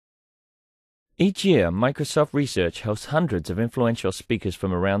Each year, Microsoft Research hosts hundreds of influential speakers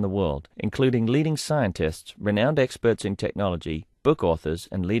from around the world, including leading scientists, renowned experts in technology, book authors,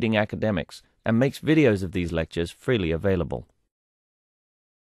 and leading academics, and makes videos of these lectures freely available.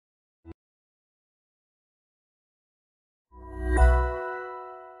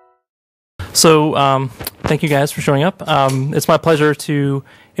 So, thank you guys for showing up. It's my pleasure to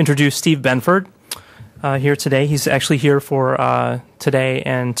introduce Steve Benford here today. He's actually here for today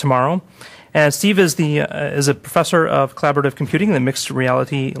and tomorrow. And Steve is a professor of collaborative computing in the Mixed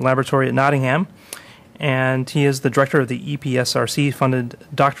Reality Laboratory at Nottingham, and he is the director of the EPSRC-funded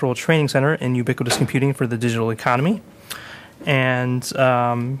Doctoral Training Center in Ubiquitous Computing for the Digital Economy. And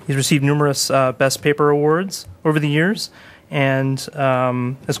he's received numerous Best Paper awards over the years, and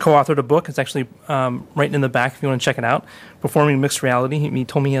has co-authored a book. It's actually right in the back if you want to check it out, Performing Mixed Reality. He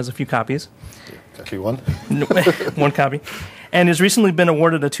told me he has a few copies. Actually one. One copy. And has recently been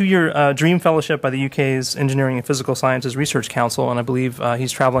awarded a 2-year Dream Fellowship by the UK's Engineering and Physical Sciences Research Council, and I believe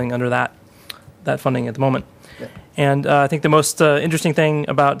he's traveling under that funding at the moment. Yeah. And I think the most interesting thing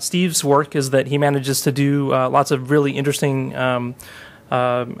about Steve's work is that he manages to do lots of really interesting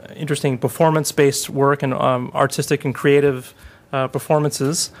performance-based work and artistic and creative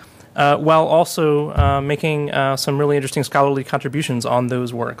performances, while also making some really interesting scholarly contributions on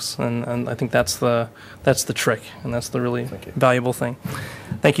those works. And I think that's the trick, and that's the really valuable thing.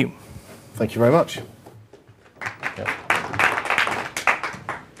 Thank you. Thank you very much. Yeah.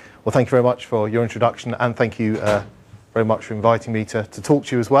 Well, thank you very much for your introduction, and thank you very much for inviting me to talk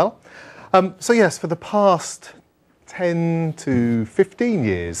to you as well. So yes, for the past 10 to 15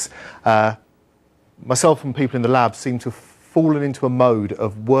 years, myself and people in the lab seem to have fallen into a mode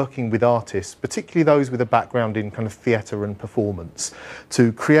of working with artists, particularly those with a background in kind of theatre and performance,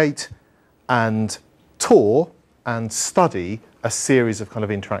 to create and tour and study a series of kind of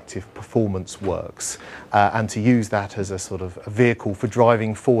interactive performance works, and to use that as a sort of a vehicle for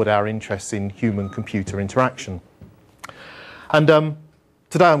driving forward our interests in human-computer interaction. And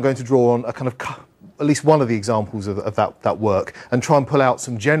today I'm going to draw on a kind of at least one of the examples of that work, and try and pull out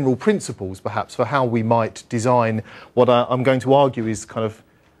some general principles, perhaps, for how we might design what I'm going to argue is kind of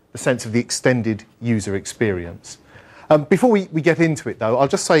the sense of the extended user experience. Before we get into it, though, I'll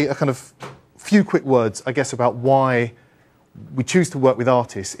just say a kind of few quick words, I guess, about why we choose to work with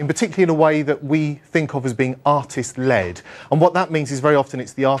artists, in particular in a way that we think of as being artist-led. And what that means is very often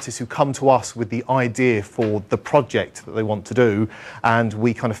it's the artists who come to us with the idea for the project that they want to do, and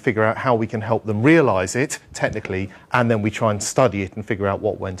we kind of figure out how we can help them realise it technically, and then we try and study it and figure out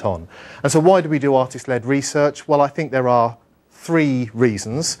what went on. And so why do we do artist-led research? Well, I think there are 3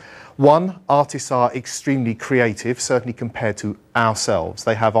 reasons. One, artists are extremely creative, certainly compared to ourselves.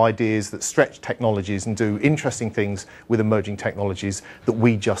 They have ideas that stretch technologies and do interesting things with emerging technologies that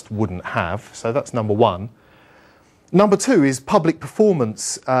we just wouldn't have. So that's number one. Number 2 is public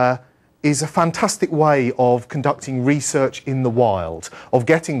performance is a fantastic way of conducting research in the wild, of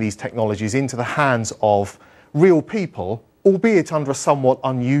getting these technologies into the hands of real people, albeit under a somewhat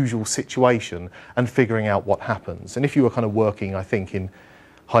unusual situation, and figuring out what happens. And if you were kind of working, I think, in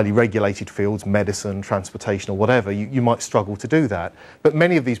highly regulated fields, medicine, transportation, or whatever, you might struggle to do that. But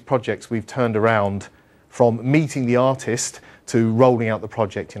many of these projects we've turned around from meeting the artist to rolling out the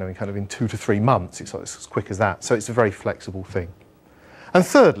project, in kind of in 2 to 3 months. It's as quick as that. So it's a very flexible thing. And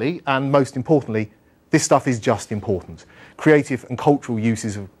thirdly, and most importantly, this stuff is just important. Creative and cultural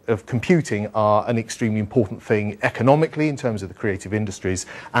uses of computing are an extremely important thing economically in terms of the creative industries,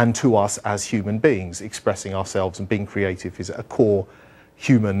 and to us as human beings. Expressing ourselves and being creative is a core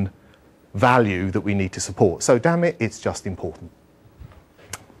human value that we need to support. So damn it, it's just important.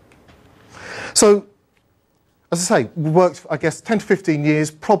 So, as I say, we worked, I guess, 10 to 15 years,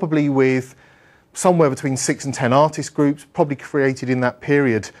 probably with somewhere between 6 and 10 artist groups, probably created in that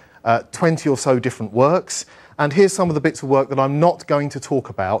period 20 or so different works. And here's some of the bits of work that I'm not going to talk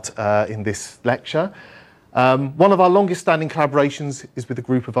about in this lecture. One of our longest standing collaborations is with a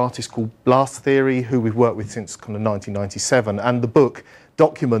group of artists called Blast Theory, who we've worked with since kind of 1997, and the book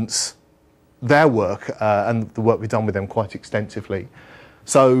documents their work and the work we've done with them quite extensively.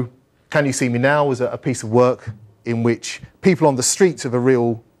 So, Can You See Me Now was a piece of work in which people on the streets of a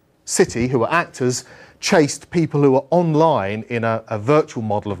real city who are actors chased people who were online in a virtual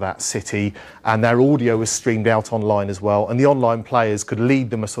model of that city, and their audio was streamed out online as well, and the online players could lead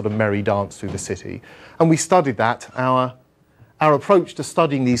them a sort of merry dance through the city. And we studied that. Our approach to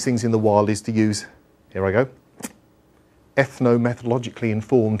studying these things in the wild is to use, here I go, ethno-methodologically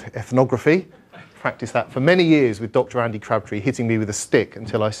informed ethnography. Practiced that for many years with Dr. Andy Crabtree hitting me with a stick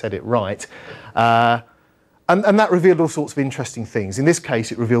until I said it right. And that revealed all sorts of interesting things. In this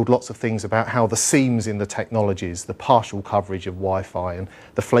case, it revealed lots of things about how the seams in the technologies, the partial coverage of Wi-Fi and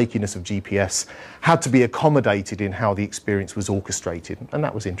the flakiness of GPS had to be accommodated in how the experience was orchestrated, and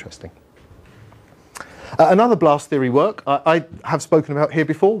that was interesting. Another blast theory work I have spoken about here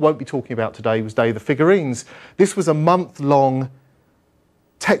before, won't be talking about today, was Day of the Figurines. This was a month-long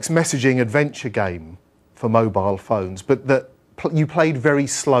text messaging adventure game for mobile phones, but that you played very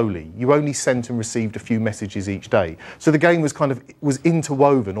slowly. You only sent and received a few messages each day. So the game was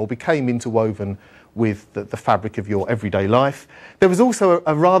interwoven, or became interwoven, with the fabric of your everyday life. There was also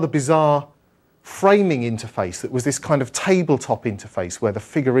a rather bizarre framing interface that was this kind of tabletop interface where the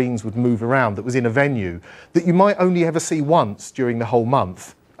figurines would move around, that was in a venue that you might only ever see once during the whole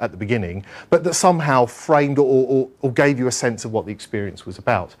month at the beginning, but that somehow framed or gave you a sense of what the experience was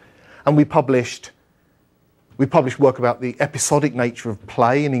about. And we published work about the episodic nature of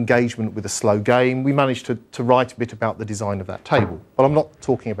play and engagement with a slow game. We managed to write a bit about the design of that table, but I'm not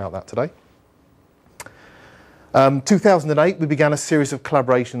talking about that today. 2008, we began a series of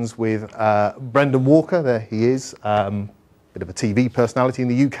collaborations with Brendan Walker, there he is, bit of a TV personality in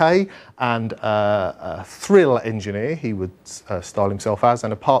the UK, and a thrill engineer, he would style himself as,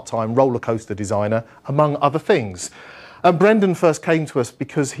 and a part-time roller coaster designer, among other things. Brendan first came to us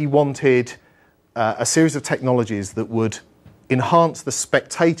because he wanted a series of technologies that would enhance the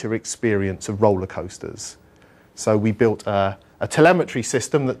spectator experience of roller coasters. So we built a telemetry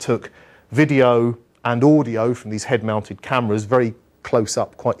system that took video and audio from these head-mounted cameras, very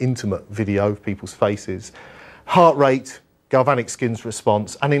close-up, quite intimate video of people's faces, heart rate, galvanic skin's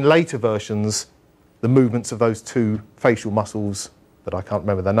response, and in later versions, the movements of those two facial muscles that I can't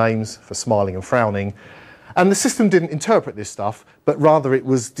remember their names, for smiling and frowning. And the system didn't interpret this stuff, but rather it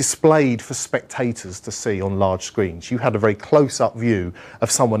was displayed for spectators to see on large screens. You had a very close-up view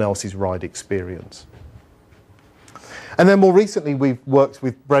of someone else's ride experience. And then more recently, we've worked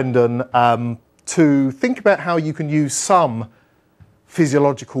with Brendan to think about how you can use some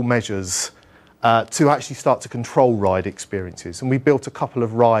physiological measures to actually start to control ride experiences. And we built a couple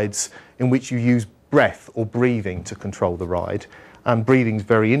of rides in which you use breath or breathing to control the ride. And breathing's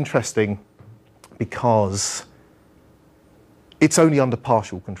very interesting because it's only under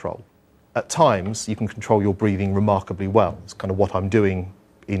partial control. At times, you can control your breathing remarkably well. It's kind of what I'm doing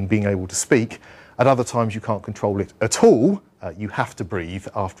in being able to speak. At other times, you can't control it at all. You have to breathe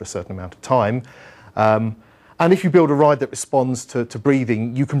after a certain amount of time. And if you build a ride that responds to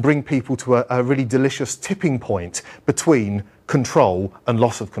breathing, you can bring people to a really delicious tipping point between control and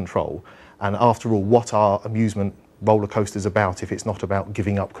loss of control. And after all, what are amusement roller coasters about if it's not about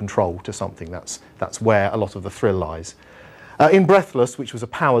giving up control to something? That's where a lot of the thrill lies. In Breathless, which was a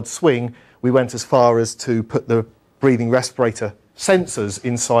powered swing, we went as far as to put the breathing respirator sensors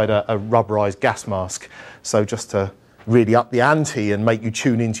inside a rubberized gas mask. So just to really up the ante and make you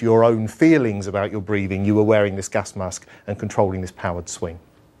tune into your own feelings about your breathing, you were wearing this gas mask and controlling this powered swing.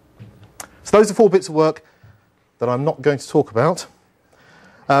 So those are 4 bits of work that I'm not going to talk about.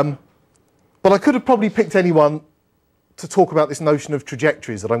 But I could have probably picked anyone to talk about this notion of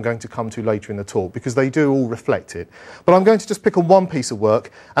trajectories that I'm going to come to later in the talk, because they do all reflect it. But I'm going to just pick on one piece of work,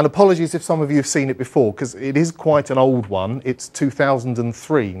 and apologies if some of you have seen it before, because it is quite an old one. It's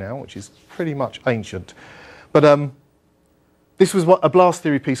 2003 now, which is pretty much ancient. But this was a blast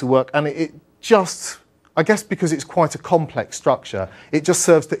theory piece of work, and it just, I guess because it's quite a complex structure, it just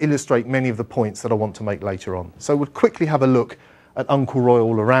serves to illustrate many of the points that I want to make later on. So we'll quickly have a look at Uncle Roy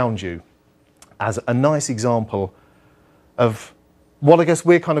All Around You as a nice example of what I guess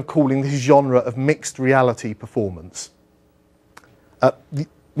we're kind of calling this genre of mixed reality performance.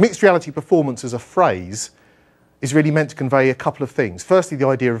 Mixed reality performance as a phrase is really meant to convey a couple of things. Firstly, the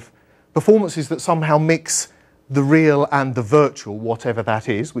idea of performances that somehow mix the real and the virtual, whatever that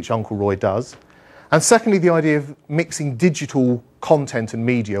is, which Uncle Roy does. And secondly, the idea of mixing digital content and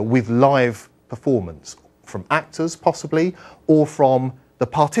media with live performance, from actors possibly, or from the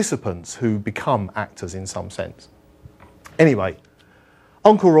participants who become actors in some sense. Anyway,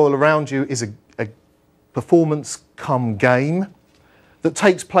 Uncle Roy All Around You is a performance come game that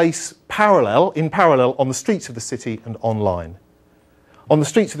takes place in parallel on the streets of the city and online. On the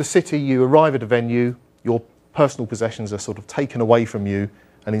streets of the city, you arrive at a venue, your personal possessions are sort of taken away from you,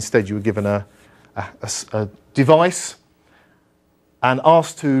 and instead you were given a device and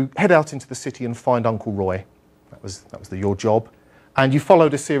asked to head out into the city and find Uncle Roy. That was your job. And you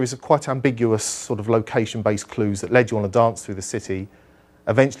followed a series of quite ambiguous sort of location-based clues that led you on a dance through the city,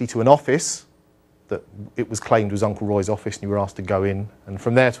 eventually to an office that it was claimed was Uncle Roy's office, and you were asked to go in, and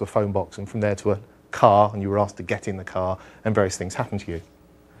from there to a phone box, and from there to a car, and you were asked to get in the car, and various things happened to you.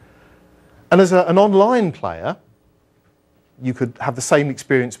 And as an online player, you could have the same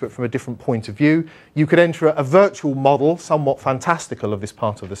experience but from a different point of view. You could enter a virtual model, somewhat fantastical, of this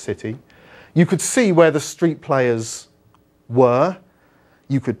part of the city. You could see where the street players were.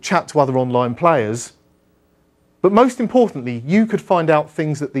 You could chat to other online players. But most importantly, you could find out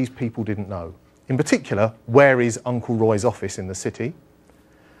things that these people didn't know. In particular, where is Uncle Roy's office in the city?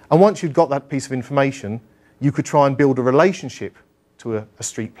 And once you'd got that piece of information, you could try and build a relationship to a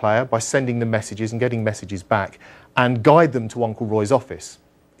street player by sending them messages and getting messages back and guide them to Uncle Roy's office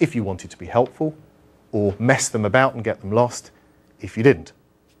if you wanted to be helpful, or mess them about and get them lost if you didn't.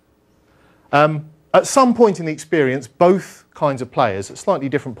 At some point in the experience, both kinds of players, at slightly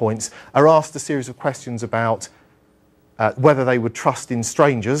different points, are asked a series of questions about whether they would trust in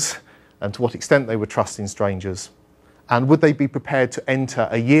strangers and to what extent they would trust in strangers, and would they be prepared to enter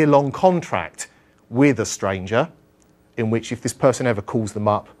a year-long contract with a stranger in which if this person ever calls them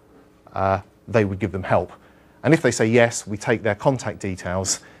up, they would give them help. And if they say yes, we take their contact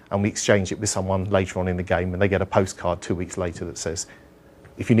details and we exchange it with someone later on in the game, and they get a postcard 2 weeks later that says,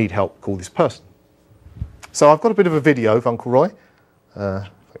 if you need help, call this person. So I've got a bit of a video of Uncle Roy. If I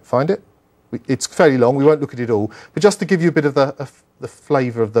can find it. It's fairly long, we won't look at it all, but just to give you a bit of the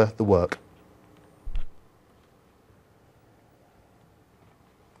flavour of the work.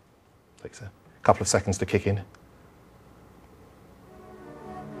 Takes a couple of seconds to kick in.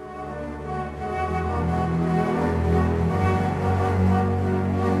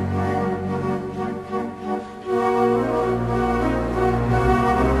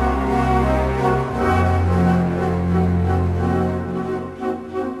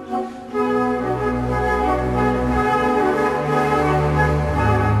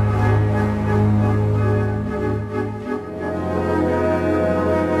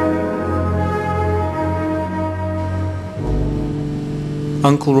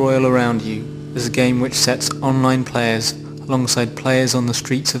 Uncle Roy All Around You is a game which sets online players alongside players on the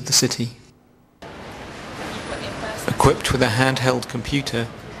streets of the city. Equipped with a handheld computer,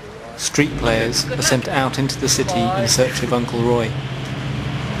 street players are sent out into the city in search of Uncle Roy.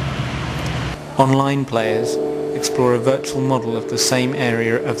 Online players explore a virtual model of the same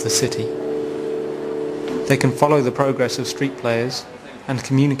area of the city. They can follow the progress of street players and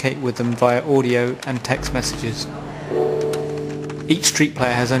communicate with them via audio and text messages. Each street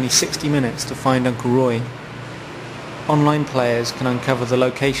player has only 60 minutes to find Uncle Roy. Online players can uncover the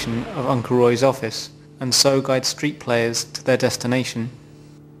location of Uncle Roy's office and so guide street players to their destination.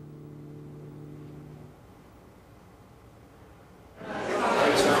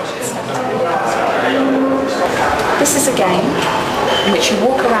 This is a game in which you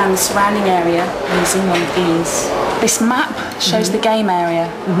walk around the surrounding area using one of these. This map shows the game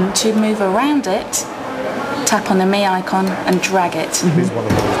area. To move around it, tap on the Me icon and drag it.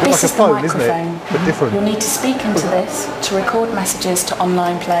 This is the microphone. But different. You'll need to speak into this to record messages to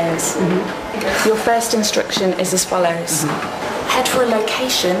online players. Your first instruction is as follows. Head for a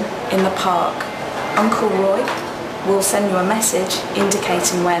location in the park. Uncle Roy will send you a message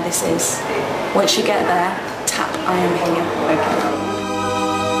indicating where this is. Once you get there, tap I am here.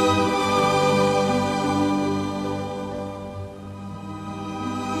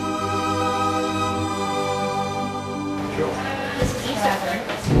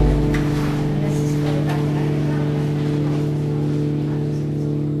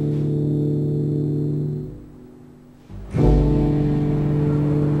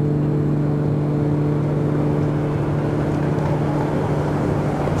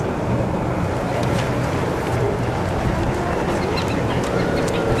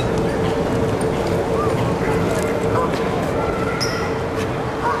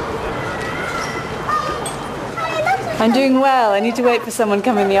 I'm doing well. I need to wait for someone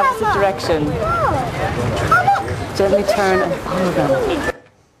coming the opposite direction. Gently turn and follow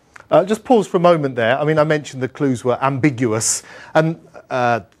them. Just pause for a moment there. I mean, I mentioned the clues were ambiguous, and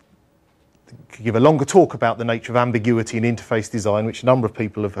could give a longer talk about the nature of ambiguity in interface design, which a number of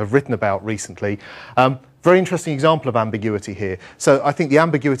people have written about recently. Very interesting example of ambiguity here. So I think the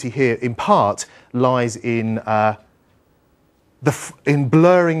ambiguity here, in part, lies in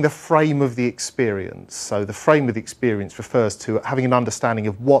blurring the frame of the experience. So the frame of the experience refers to having an understanding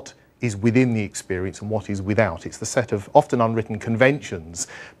of what is within the experience and what is without. It's the set of often unwritten conventions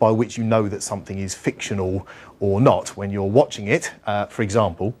by which you know that something is fictional or not when you're watching it, for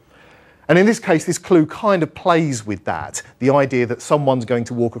example. And in this case, this clue kind of plays with that. The idea that someone's going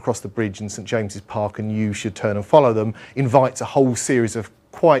to walk across the bridge in St James's Park and you should turn and follow them invites a whole series of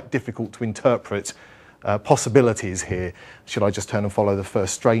quite difficult to interpret possibilities here. Should I just turn and follow the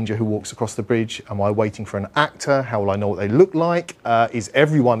first stranger who walks across the bridge? Am I waiting for an actor? How will I know what they look like? Is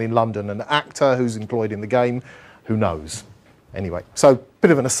everyone in London an actor who's employed in the game? Who knows? Anyway, so bit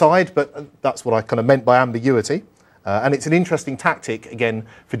of an aside, but that's what I kind of meant by ambiguity. And it's an interesting tactic, again,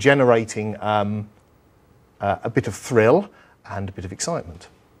 for generating a bit of thrill and a bit of excitement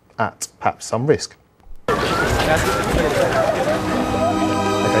at perhaps some risk.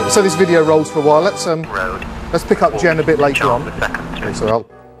 Okay, so this video rolls for a while. Let's pick up Jen a bit later on. Okay, so a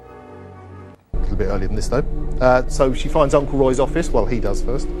little bit earlier than this though. So she finds Uncle Roy's office. Well, he does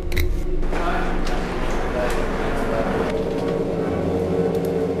first.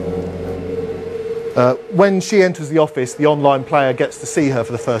 When she enters the office, the online player gets to see her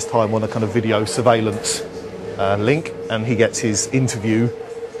for the first time on a kind of video surveillance link, and he gets his interview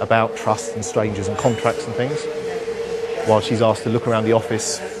about trust and strangers and contracts and things, while she's asked to look around the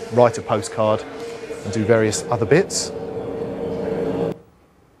office, write a postcard and do various other bits.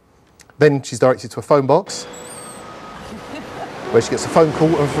 Then she's directed to a phone box where she gets a phone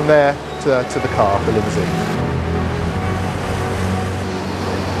call, and from there to the car, the limousine.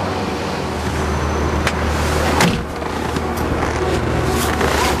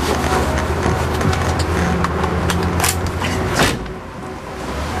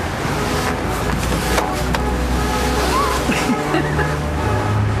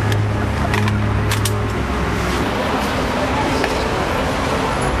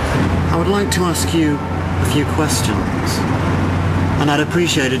 I would like to ask you a few questions, and I'd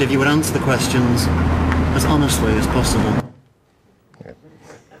appreciate it if you would answer the questions as honestly as possible. Yeah.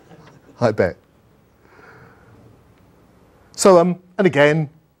 I bet. So, and again,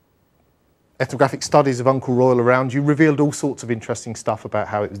 ethnographic studies of Uncle Royal around you revealed all sorts of interesting stuff about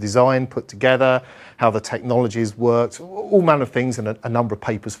how it was designed, put together, how the technologies worked, all manner of things, and a number of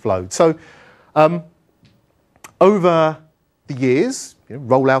papers flowed. So, over the years,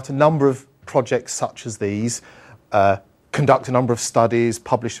 roll out a number of projects such as these, conduct a number of studies,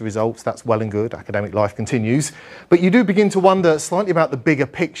 publish the results. That's well and good. Academic life continues. But you do begin to wonder slightly about the bigger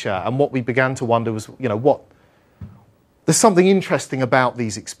picture, and what we began to wonder was, there's something interesting about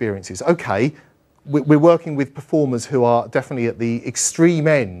these experiences. Okay, we're working with performers who are definitely at the extreme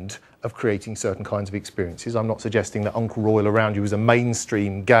end of creating certain kinds of experiences. I'm not suggesting that Uncle Royal Around You was a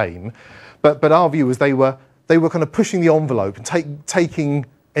mainstream game, but our view was they were kind of pushing the envelope and taking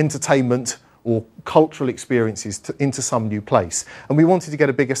entertainment or cultural experiences into some new place. And we wanted to get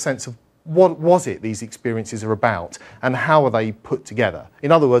a bigger sense of what was it these experiences are about and how are they put together.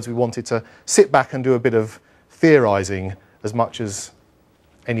 In other words, we wanted to sit back and do a bit of theorising as much as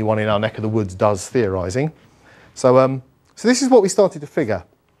anyone in our neck of the woods does theorising. So this is what we started to figure.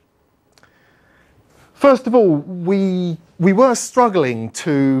 First of all, we were struggling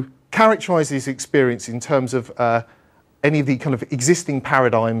to characterise these experiences in terms of any of the kind of existing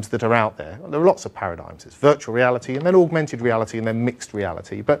paradigms that are out there. There are lots of paradigms. It's virtual reality, and then augmented reality, and then mixed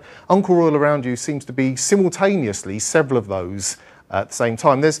reality. But Uncle Royal Around You seems to be simultaneously several of those at the same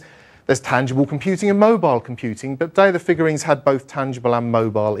time. There's tangible computing and mobile computing, but Day of the Figurines had both tangible and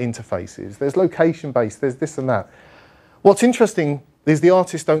mobile interfaces. There's location-based, there's this and that. What's interesting is the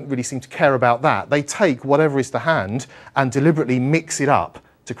artists don't really seem to care about that. They take whatever is to hand and deliberately mix it up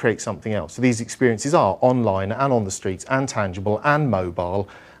to create something else. So these experiences are online and on the streets and tangible and mobile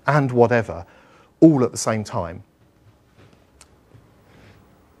and whatever, all at the same time.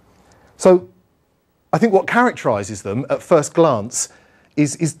 So I think what characterises them at first glance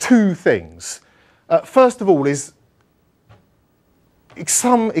is two things. First of all is, to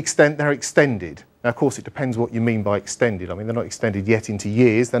some extent, they're extended. Now, of course, it depends what you mean by extended. I mean, they're not extended yet into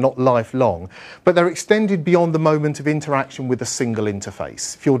years, they're not lifelong, but they're extended beyond the moment of interaction with a single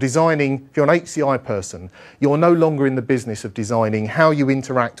interface. If you're an HCI person, you're no longer in the business of designing how you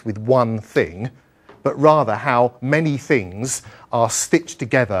interact with one thing, but rather how many things are stitched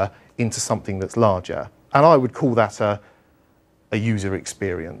together into something that's larger. And I would call that a user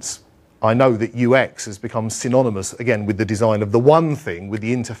experience. I know that UX has become synonymous, again, with the design of the one thing, with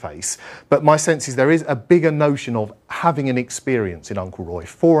the interface, but my sense is there is a bigger notion of having an experience in Uncle Roy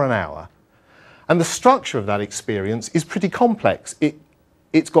for an hour. And the structure of that experience is pretty complex.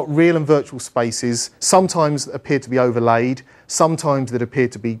 It's got real and virtual spaces, sometimes that appear to be overlaid, sometimes that appear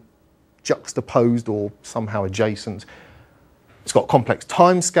to be juxtaposed or somehow adjacent. It's got complex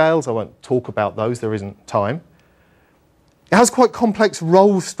timescales. I won't talk about those, there isn't time. It has quite complex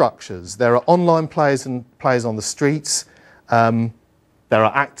role structures. There are online players and players on the streets. There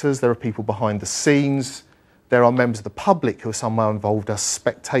are actors, there are people behind the scenes. There are members of the public who are somehow involved as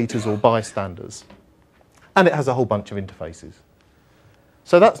spectators or bystanders. And it has a whole bunch of interfaces.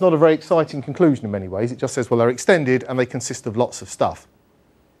 So that's not a very exciting conclusion in many ways. It just says, well, they're extended and they consist of lots of stuff.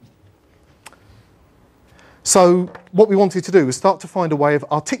 So what we wanted to do was start to find a way of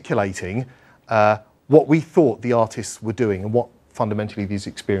articulating what we thought the artists were doing and what fundamentally these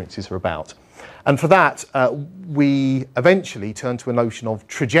experiences are about. And for that, we eventually turned to a notion of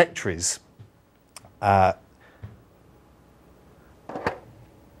trajectories. And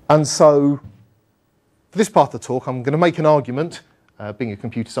so for this part of the talk, I'm going to make an argument, being a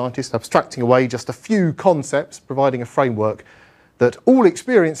computer scientist, abstracting away just a few concepts, providing a framework that all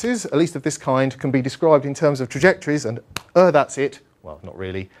experiences, at least of this kind, can be described in terms of trajectories, and that's it. Well, not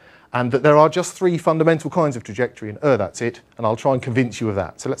really. And that there are just three fundamental kinds of trajectory, and that's it. And I'll try and convince you of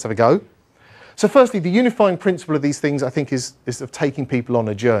that. So let's have a go. So firstly, the unifying principle of these things, I think, is of taking people on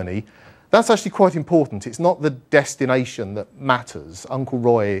a journey. That's actually quite important. It's not the destination that matters. Uncle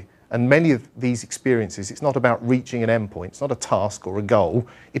Roy and many of these experiences, it's not about reaching an endpoint. It's not a task or a goal.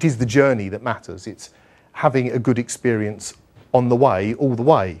 It is the journey that matters. It's having a good experience on the way, all the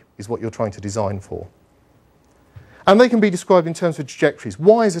way, is what you're trying to design for. And they can be described in terms of trajectories.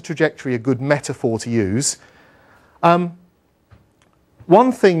 Why is a trajectory a good metaphor to use?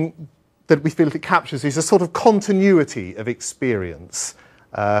 One thing that we feel it captures is a sort of continuity of experience.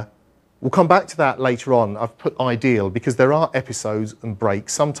 We'll come back to that later on. I've put ideal because there are episodes and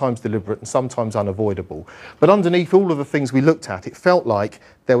breaks, sometimes deliberate and sometimes unavoidable. But underneath all of the things we looked at, it felt like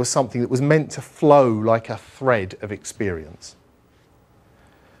there was something that was meant to flow like a thread of experience.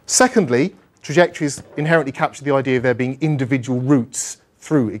 Secondly, trajectories inherently capture the idea of there being individual routes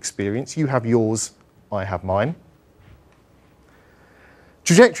through experience. You have yours, I have mine.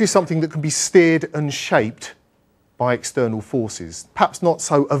 Trajectory is something that can be steered and shaped by external forces. Perhaps not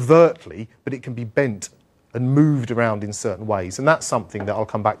so overtly, but it can be bent and moved around in certain ways. And that's something that I'll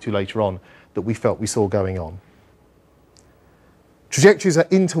come back to later on that we felt we saw going on. Trajectories are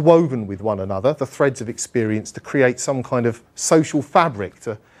interwoven with one another, the threads of experience, to create some kind of social fabric,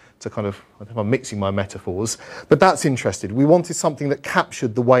 to kind of, I don't know if I'm mixing my metaphors, but that's interesting. We wanted something that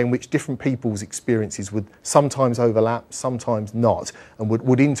captured the way in which different people's experiences would sometimes overlap, sometimes not, and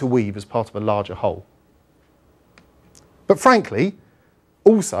would interweave as part of a larger whole. But frankly,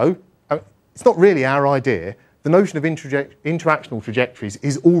 also, it's not really our idea. The notion of interactional trajectories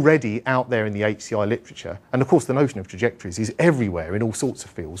is already out there in the HCI literature. And of course, the notion of trajectories is everywhere in all sorts of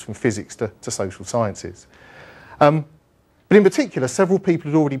fields, from physics to social sciences. But in particular, several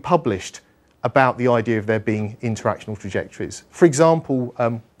people had already published about the idea of there being interactional trajectories. For example,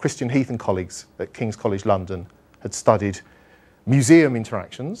 Christian Heath and colleagues at King's College London had studied museum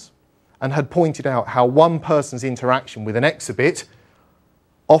interactions and had pointed out how one person's interaction with an exhibit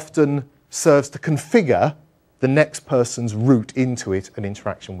often serves to configure the next person's route into it and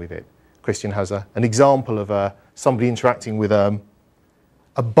interaction with it. Christian has an example of somebody interacting with a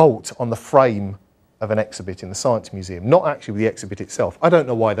bolt on the frame of an exhibit in the Science Museum, not actually with the exhibit itself. I don't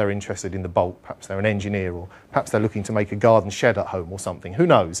know why they're interested in the bolt. Perhaps they're an engineer, or perhaps they're looking to make a garden shed at home or something. Who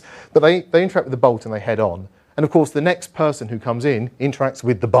knows? But they interact with the bolt and they head on. And of course, the next person who comes in interacts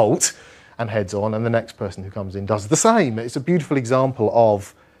with the bolt and heads on, and the next person who comes in does the same. It's a beautiful example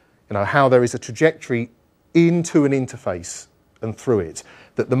of, how there is a trajectory into an interface and through it,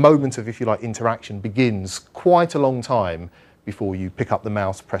 that the moment of, if you like, interaction begins quite a long time before you pick up the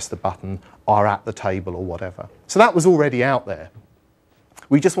mouse, press the button, are at the table or whatever. So that was already out there.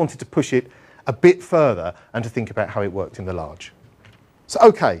 We just wanted to push it a bit further and to think about how it worked in the large. So,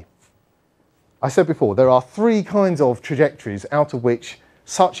 okay, I said before, there are three kinds of trajectories out of which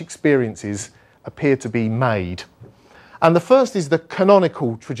such experiences appear to be made. And the first is the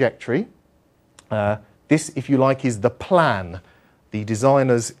canonical trajectory. This, if you like, is the plan, the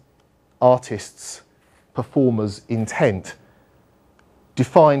designer's, artist's, performer's intent,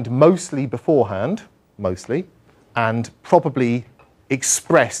 defined mostly beforehand, and probably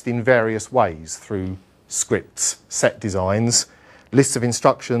expressed in various ways through scripts, set designs, lists of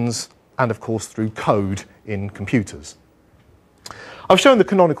instructions, and of course through code in computers. I've shown the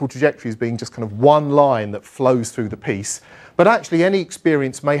canonical trajectory as being just kind of one line that flows through the piece, but actually any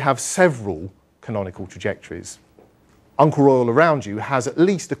experience may have several canonical trajectories. Uncle Roy All Around You has at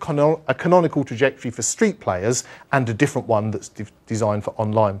least a canonical trajectory for street players and a different one that's designed for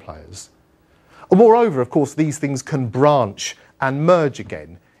online players. And moreover, of course, these things can branch and merge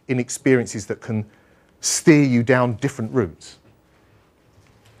again in experiences that can steer you down different routes.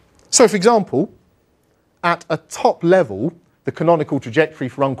 So, for example, at a top level, the canonical trajectory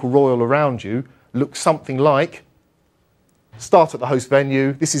for Uncle Roy All Around You looks something like: start at the host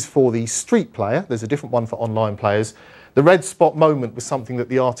venue. This is for the street player. There's a different one for online players. The red spot moment was something that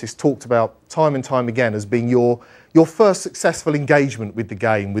the artist talked about time and time again as being your first successful engagement with the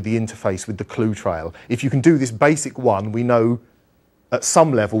game, with the interface, with the clue trail. If you can do this basic one, we know at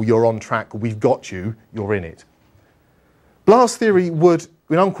some level you're on track, we've got you, you're in it. Blast Theory would,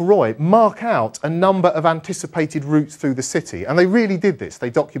 in Uncle Roy, mark out a number of anticipated routes through the city, and they really did this. They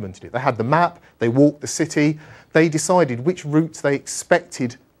documented it. They had the map, they walked the city, they decided which routes they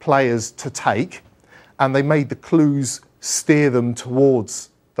expected players to take, and they made the clues steer them towards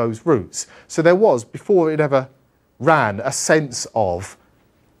those routes. So there was, before it ever ran, a sense of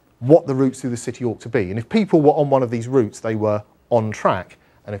what the routes through the city ought to be. And if people were on one of these routes, they were on track.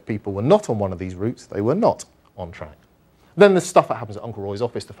 And if people were not on one of these routes, they were not on track. Then there's stuff that happens at Uncle Roy's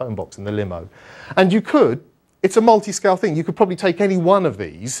office, the phone box and the limo. And you could, it's a multi-scale thing, you could probably take any one of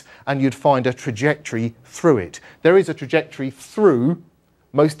these and you'd find a trajectory through it. There is a trajectory through,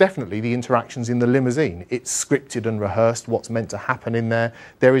 most definitely, the interactions in the limousine. It's scripted and rehearsed, what's meant to happen in there.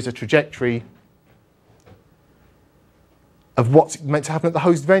 There is a trajectory of what's meant to happen at the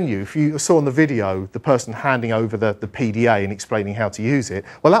host venue. If you saw in the video the person handing over the PDA and explaining how to use it,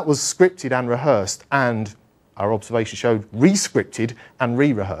 well, that was scripted and rehearsed, and our observation showed re-scripted and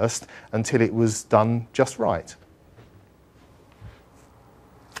re-rehearsed until it was done just right.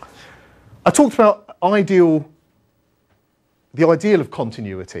 I talked about the ideal of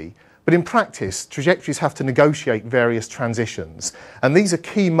continuity, but in practice, trajectories have to negotiate various transitions. And these are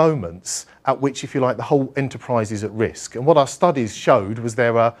key moments at which, if you like, the whole enterprise is at risk. And what our studies showed was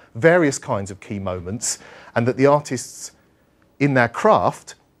there are various kinds of key moments, and that the artists in their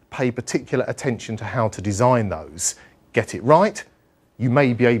craft pay particular attention to how to design those. Get it right, you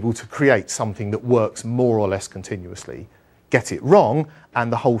may be able to create something that works more or less continuously. Get it wrong,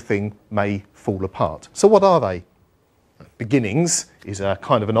 and the whole thing may fall apart. So what are they? Beginnings is a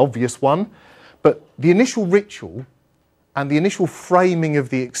kind of an obvious one, but the initial ritual and the initial framing of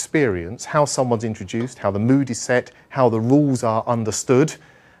the experience, how someone's introduced, how the mood is set, how the rules are understood,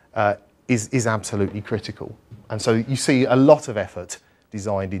 is absolutely critical. And so you see a lot of effort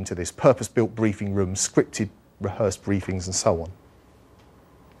designed into this, purpose-built briefing rooms, scripted, rehearsed briefings, and so on.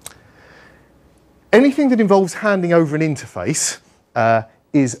 Anything that involves handing over an interface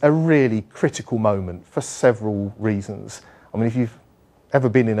is a really critical moment for several reasons. I mean, if you've ever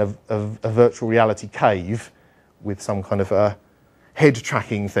been in a virtual reality cave with some kind of a head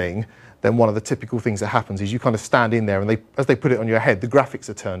tracking thing, then one of the typical things that happens is you kind of stand in there and as they put it on your head, the graphics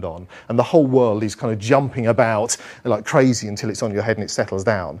are turned on and the whole world is kind of jumping about like crazy until it's on your head and it settles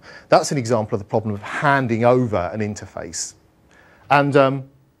down. That's an example of the problem of handing over an interface. And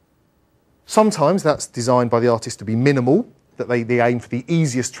sometimes that's designed by the artist to be minimal, that they aim for the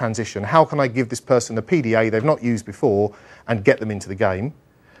easiest transition. How can I give this person a PDA they've not used before and get them into the game?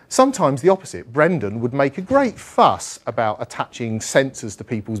 Sometimes the opposite. Brendan would make a great fuss about attaching sensors to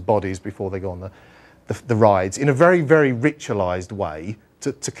people's bodies before they go on the rides in a very, very ritualised way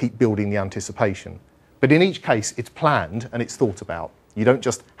to keep building the anticipation. But in each case, it's planned and it's thought about. You don't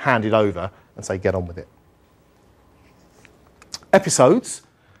just hand it over and say, get on with it. Episodes.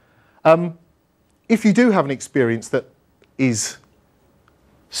 If you do have an experience that is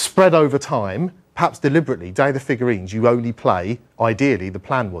spread over time, perhaps deliberately, Day of the Figurines, you only play, ideally the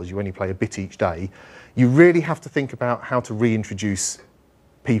plan was you only play a bit each day, you really have to think about how to reintroduce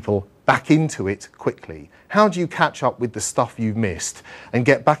people back into it quickly. How do you catch up with the stuff you've missed and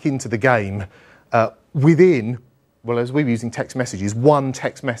get back into the game within, well, as we were using text messages, one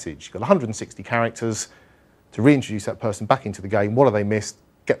text message. You've got 160 characters to reintroduce that person back into the game. What have they missed?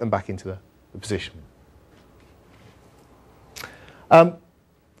 Get them back into the position.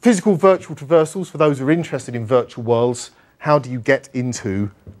 Physical virtual traversals, for those who are interested in virtual worlds, how do you get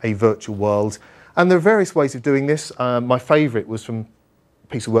into a virtual world? And there are various ways of doing this. My favourite was from a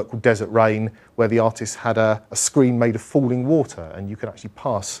piece of work called Desert Rain, where the artist had a screen made of falling water, and you could actually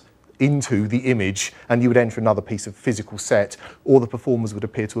pass into the image, and you would enter another piece of physical set, or the performers would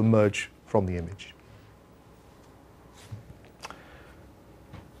appear to emerge from the image.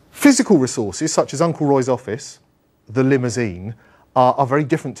 Physical resources, such as Uncle Roy's office, the limousine, are very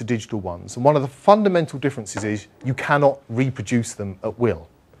different to digital ones. And one of the fundamental differences is you cannot reproduce them at will.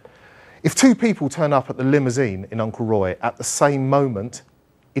 If two people turn up at the limousine in Uncle Roy at the same moment,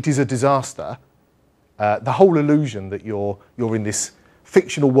 it is a disaster. The whole illusion that you're in this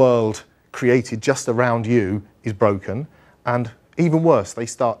fictional world created just around you is broken. And even worse, they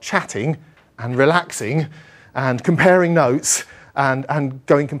start chatting and relaxing and comparing notes and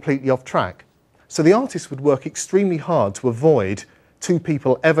going completely off track. So the artist would work extremely hard to avoid two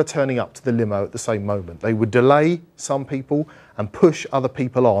people ever turning up to the limo at the same moment. They would delay some people and push other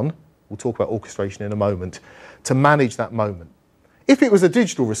people on we'll talk about orchestration in a moment, to manage that moment. If it was a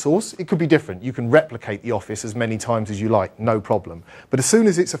digital resource, it could be different. You can replicate the office as many times as you like, no problem. But as soon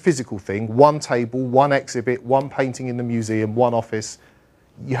as it's a physical thing, one table, one exhibit, one painting in the museum, one office,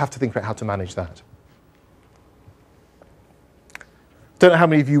 you have to think about how to manage that. Don't know how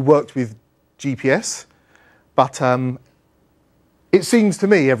many of you worked with GPS, but it seems to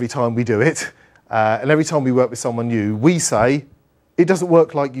me every time we do it, and every time we work with someone new, we say, it doesn't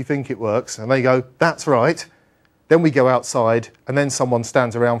work like you think it works, and they go, that's right. Then we go outside, and then someone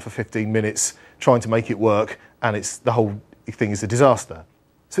stands around for 15 minutes trying to make it work, and the whole thing is a disaster.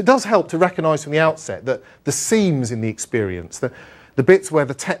 So it does help to recognise from the outset that the seams in the experience, the bits where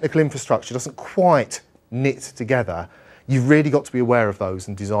the technical infrastructure doesn't quite knit together, you've really got to be aware of those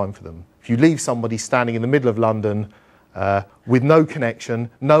and design for them. If you leave somebody standing in the middle of London with no connection,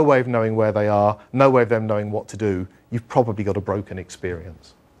 no way of knowing where they are, no way of them knowing what to do, you've probably got a broken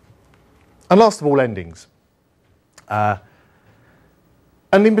experience. And last of all, endings. And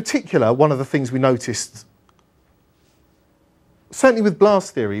in particular, one of the things we noticed, certainly with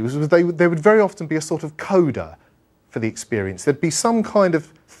blast theory, was there would very often be a sort of coda for the experience. There'd be some kind of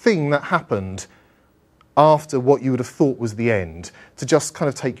thing that happened after what you would have thought was the end to just kind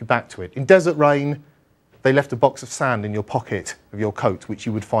of take you back to it. In Desert Rain, they left a box of sand in your pocket of your coat, which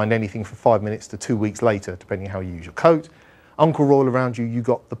you would find anything from 5 minutes to 2 weeks later, depending on how you use your coat. Uncle Royal around you, you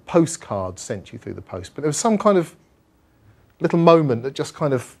got the postcards sent you through the post. But there was some kind of little moment that just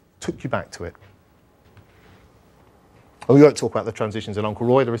kind of took you back to it. Well, we won't talk about the transitions in Uncle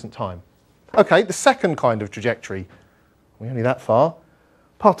Roy, there isn't time. Okay, the second kind of trajectory, we're only that far,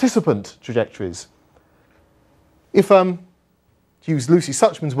 participant trajectories. If, to use Lucy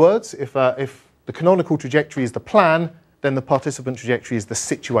Suchman's words, if the canonical trajectory is the plan, then the participant trajectory is the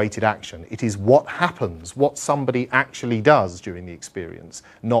situated action. It is what happens, what somebody actually does during the experience,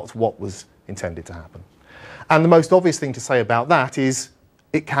 not what was intended to happen. And the most obvious thing to say about that is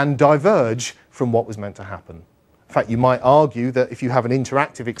it can diverge from what was meant to happen. In fact, you might argue that if you have an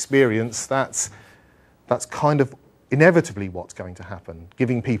interactive experience, that's kind of inevitably what's going to happen,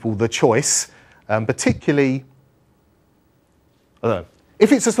 giving people the choice, particularly, I don't know,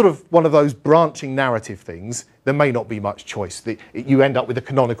 if it's a sort of one of those branching narrative things, there may not be much choice. You end up with a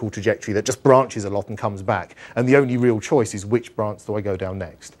canonical trajectory that just branches a lot and comes back, and the only real choice is which branch do I go down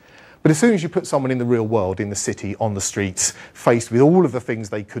next. But as soon as you put someone in the real world, in the city, on the streets, faced with all of the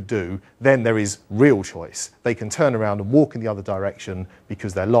things they could do, then there is real choice. They can turn around and walk in the other direction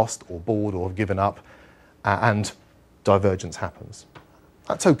because they're lost or bored or have given up, and divergence happens.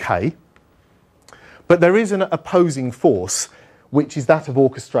 That's okay. But there is an opposing force, which is that of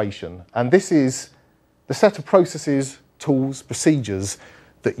orchestration. And this is the set of processes, tools, procedures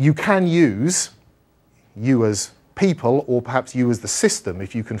that you can use, you as people, or perhaps you as the system,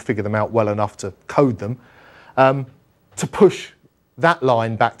 if you can figure them out well enough to code them, to push that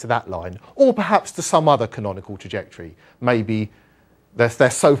line back to that line, or perhaps to some other canonical trajectory. Maybe they're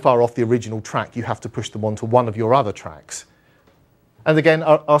so far off the original track you have to push them onto one of your other tracks. And again,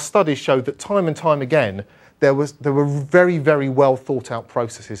 our studies showed that time and time again, there were very, very well thought out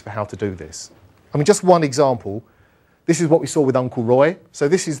processes for how to do this. I mean, just one example, this is what we saw with Uncle Roy. So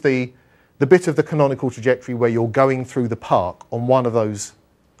this is the bit of the canonical trajectory where you're going through the park on one of those,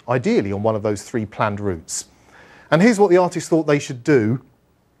 ideally on one of those 3 planned routes. And here's what the artist thought they should do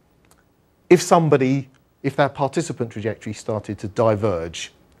if their participant trajectory started to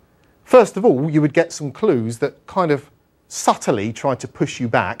diverge. First of all, you would get some clues that kind of subtly tried to push you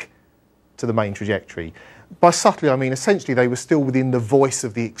back to the main trajectory. By subtly, I mean essentially they were still within the voice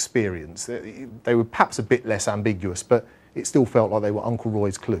of the experience. They were perhaps a bit less ambiguous, but it still felt like they were Uncle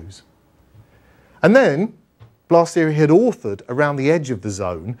Roy's clues. And then Blast Theory had authored around the edge of the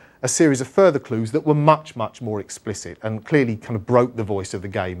zone a series of further clues that were much, much more explicit and clearly kind of broke the voice of the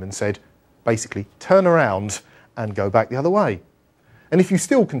game and said, basically, turn around and go back the other way. And if you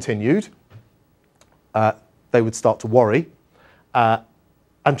still continued, they would start to worry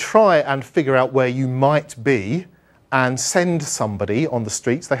and try and figure out where you might be and send somebody on the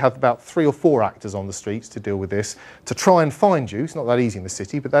streets. They have about 3 or 4 actors on the streets to deal with this, to try and find you. It's not that easy in the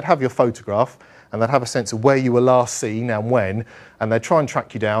city, but they'd have your photograph and they'd have a sense of where you were last seen and when, and they'd try and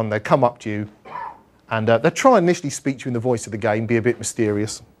track you down. They'd come up to you and they'd try and initially speak to you in the voice of the game, be a bit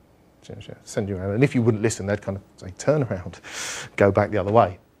mysterious, send you around. And if you wouldn't listen, they'd kind of say, turn around, go back the other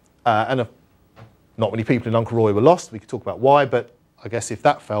way. And not many people in Uncle Roy were lost. We could talk about why, but I guess if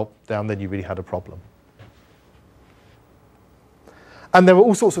that fell down, then you really had a problem. And there were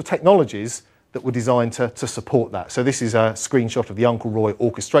all sorts of technologies that were designed to support that. So this is a screenshot of the Uncle Roy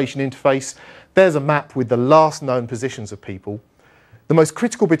orchestration interface. There's a map with the last known positions of people. The most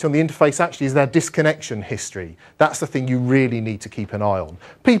critical bit on the interface actually is their disconnection history. That's the thing you really need to keep an eye on.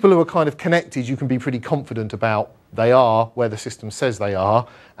 People who are kind of connected, you can be pretty confident about they are where the system says they are,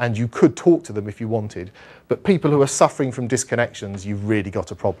 and you could talk to them if you wanted. But people who are suffering from disconnections, you've really got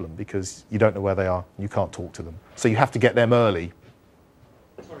a problem because you don't know where they are and you can't talk to them. So you have to get them early.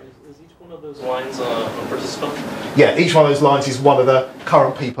 Sorry, is each one of those lines a participant? Yeah, each one of those lines is one of the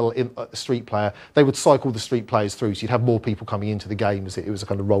current people in a street player. They would cycle the street players through, so you'd have more people coming into the game as it was a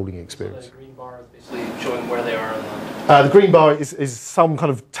kind of rolling experience. So the green bar is basically showing where they are. The green bar is some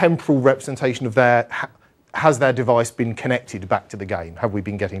kind of temporal representation of has their device been connected back to the game? Have we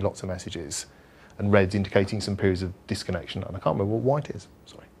been getting lots of messages? And red's indicating some periods of disconnection, and I can't remember what white is,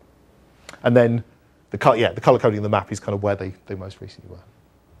 sorry. And then the colour coding of the map is kind of where they most recently were.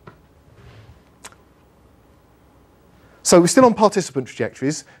 So we're still on participant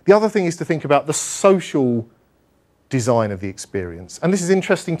trajectories. The other thing is to think about the social design of the experience. And this is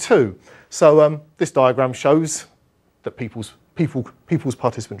interesting too. So this diagram shows that people's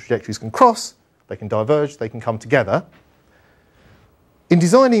participant trajectories can cross, they can diverge, they can come together. In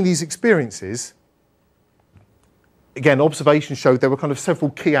designing these experiences, again, observations showed there were kind of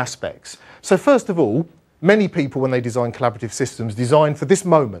several key aspects. So first of all, many people, when they design collaborative systems, design for this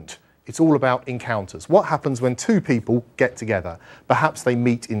moment. It's all about encounters. What happens when two people get together? Perhaps they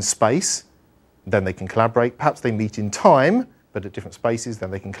meet in space, then they can collaborate. Perhaps they meet in time, but at different spaces, then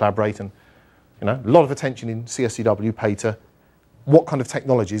they can collaborate. And a lot of attention in CSCW paid to what kind of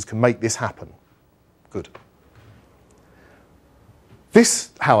technologies can make this happen. Good. This,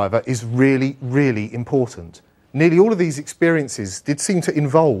 however, is really, really important. Nearly all of these experiences did seem to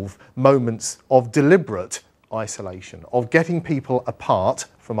involve moments of deliberate isolation, of getting people apart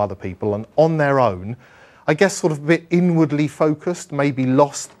from other people and on their own, I guess sort of a bit inwardly focused, maybe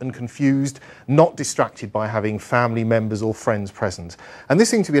lost and confused, not distracted by having family members or friends present. And this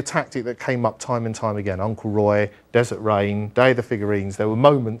seemed to be a tactic that came up time and time again. Uncle Roy, Desert Rain, Day of the Figurines, there were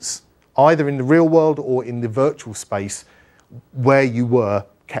moments either in the real world or in the virtual space where you were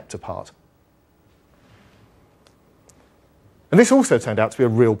kept apart. And this also turned out to be a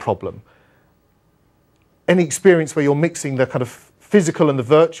real problem. Any experience where you're mixing the kind of physical and the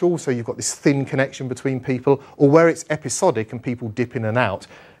virtual, so you've got this thin connection between people, or where it's episodic and people dip in and out,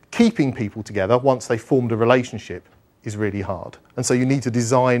 keeping people together once they formed a relationship is really hard. And so you need to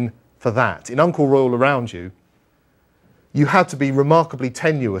design for that. In Uncle Roy All Around You, you had to be remarkably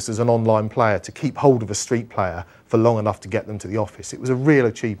tenuous as an online player to keep hold of a street player for long enough to get them to the office. It was a real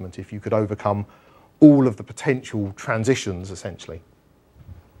achievement if you could overcome all of the potential transitions, essentially.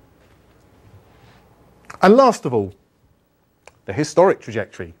 And last of all, the historic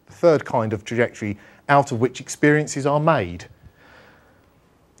trajectory, the third kind of trajectory out of which experiences are made.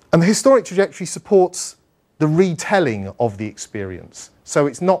 And the historic trajectory supports the retelling of the experience. So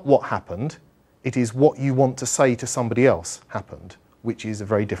it's not what happened, it is what you want to say to somebody else happened, which is a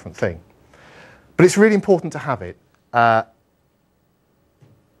very different thing. But it's really important to have it. I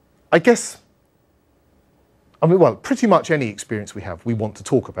guess, well, pretty much any experience we have, we want to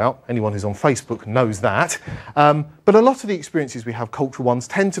talk about. Anyone who's on Facebook knows that. But a lot of the experiences we have, cultural ones,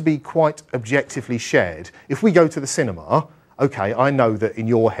 tend to be quite objectively shared. If we go to the cinema, OK, I know that in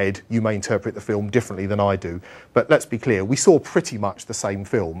your head you may interpret the film differently than I do, but let's be clear, we saw pretty much the same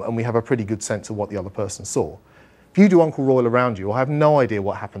film and we have a pretty good sense of what the other person saw. If you do Uncle Roy All Around You, I have no idea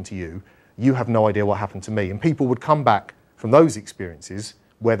what happened to you, you have no idea what happened to me, and people would come back from those experiences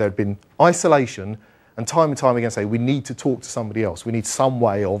where there had been isolation and time again say, we need to talk to somebody else, we need some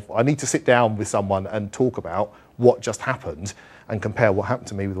way of, I need to sit down with someone and talk about what just happened and compare what happened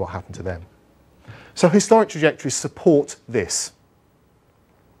to me with what happened to them. So historic trajectories support this.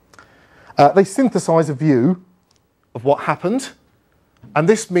 They synthesize a view of what happened, and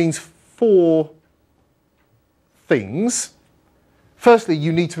this means 4 things. Firstly,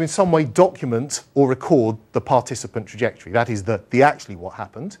 you need to in some way document or record the participant trajectory. That is the actually what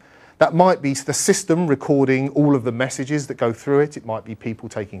happened. That might be the system recording all of the messages that go through it. It might be people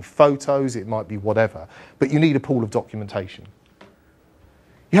taking photos. It might be whatever. But you need a pool of documentation.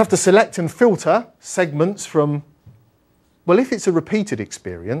 You have to select and filter segments from, well, if it's a repeated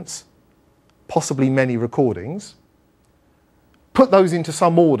experience, possibly many recordings, put those into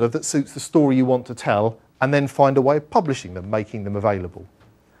some order that suits the story you want to tell, and then find a way of publishing them, making them available.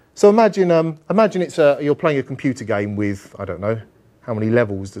 So imagine you're playing a computer game with, I don't know, how many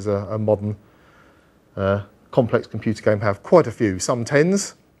levels does a modern complex computer game have? Quite a few, some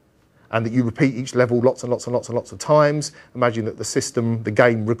tens, and that you repeat each level lots and lots of times. Imagine that the system, the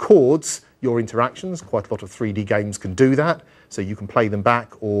game records your interactions. Quite a lot of 3D games can do that. so you can play them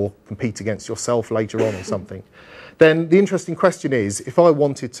back or compete against yourself later on or something. Then the interesting question is, if I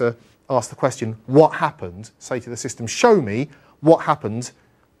wanted to ask the question, what happened, say to the system, show me what happened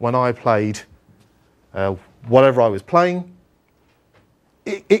when I played whatever I was playing,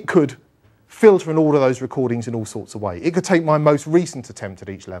 it could filter and order those recordings in all sorts of ways. It could take my most recent attempt at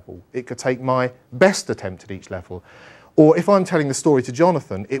each level. It could take my best attempt at each level. Or if I'm telling the story to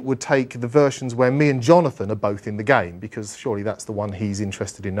Jonathan, it would take the versions where me and Jonathan are both in the game, because surely that's the one he's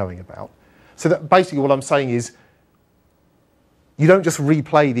interested in knowing about. So that basically what I'm saying is, you don't just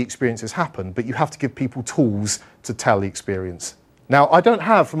replay the experience as happened, but you have to give people tools to tell the experience. Now, I don't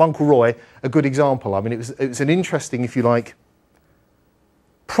have, from Uncle Roy, a good example. I mean, it was an interesting, if you like,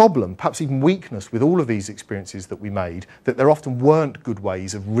 problem, perhaps even weakness with all of these experiences that we made, that there often weren't good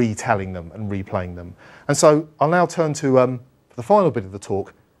ways of retelling them and replaying them. And so I'll now turn to, for the final bit of the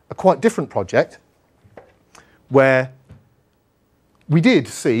talk, a quite different project where we did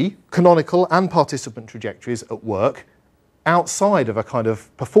see canonical and participant trajectories at work outside of a kind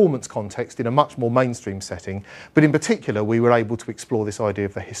of performance context in a much more mainstream setting, but in particular we were able to explore this idea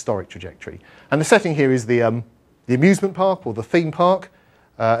of the historic trajectory. And the setting here is the amusement park or the theme park.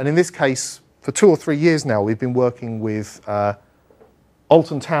 And in this case, for 2 or 3 years now, we've been working with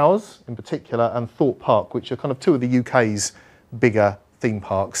Alton Towers in particular and Thorpe Park, which are kind of 2 of the UK's bigger theme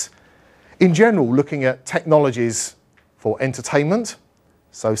parks. In general, looking at technologies for entertainment.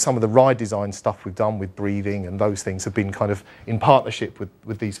 So some of the ride design stuff we've done with breathing and those things have been kind of in partnership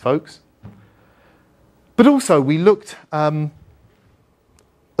with these folks. But also we looked, as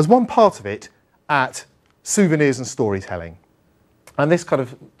one part of it, at souvenirs and storytelling. And this kind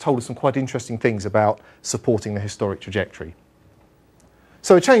of told us some quite interesting things about supporting the historic trajectory.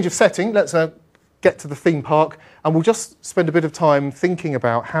 So a change of setting, let's get to the theme park, and we'll just spend a bit of time thinking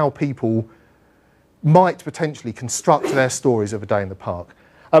about how people might potentially construct their stories of a day in the park.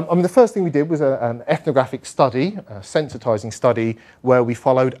 I mean, the first thing we did was an ethnographic study, a sensitising study, where we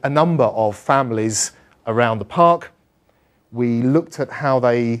followed a number of families around the park. We looked at how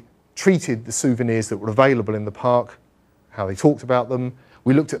they treated the souvenirs that were available in the park, how they talked about them.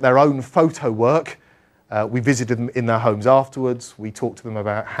 We looked at their own photo work. We visited them in their homes afterwards. We talked to them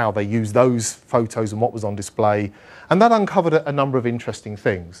about how they used those photos and what was on display. And that uncovered a number of interesting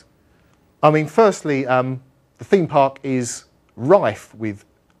things. I mean, firstly, the theme park is rife with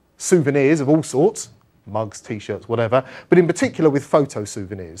souvenirs of all sorts, mugs, t-shirts, whatever, but in particular with photo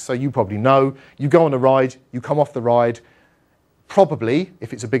souvenirs. So you probably know, you go on a ride, you come off the ride, probably,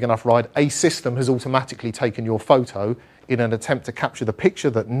 if it's a big enough ride, a system has automatically taken your photo in an attempt to capture the picture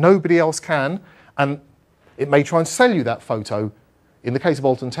that nobody else can, and it may try and sell you that photo, in the case of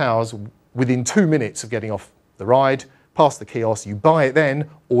Alton Towers, within 2 minutes of getting off the ride, past the kiosk, you buy it then,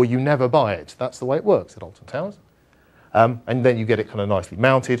 or you never buy it. That's the way it works at Alton Towers. And then you get it kind of nicely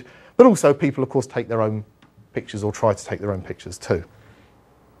mounted. But also people, of course, take their own pictures or try to take their own pictures too.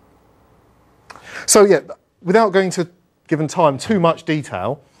 So yeah, without going to, given time, too much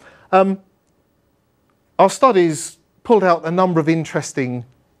detail, our studies pulled out a number of interesting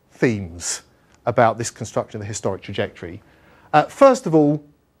themes about this construction of the historic trajectory. First of all,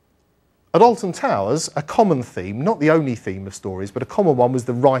 at Alton Towers, a common theme, not the only theme of stories, but a common one was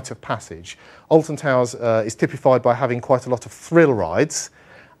the rite of passage. Alton Towers is typified by having quite a lot of thrill rides,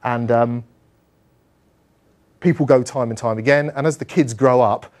 and people go time and time again, and as the kids grow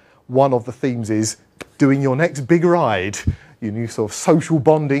up, one of the themes is doing your next big ride. You know, sort of social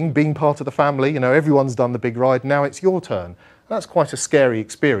bonding, being part of the family, you know, everyone's done the big ride, now it's your turn. That's quite a scary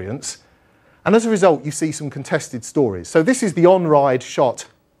experience. And as a result, you see some contested stories. So this is the on-ride shot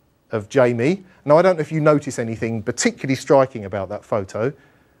of Jamie. Now, I don't know if you notice anything particularly striking about that photo,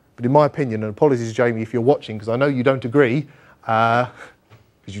 but in my opinion, and apologies, Jamie, if you're watching, because I know you don't agree, because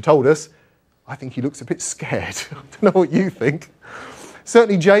you told us, I think he looks a bit scared. I don't know what you think.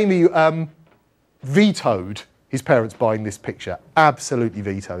 Certainly, Jamie vetoed his parents buying this picture, absolutely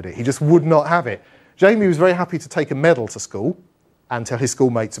vetoed it. He just would not have it. Jamie was very happy to take a medal to school and tell his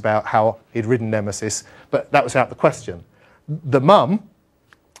schoolmates about how he'd ridden Nemesis, but that was out of the question. The mum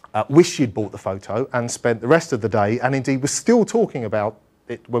wished she'd bought the photo and spent the rest of the day, and indeed was still talking about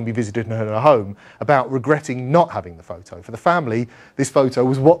it when we visited her in her home, about regretting not having the photo. For the family, this photo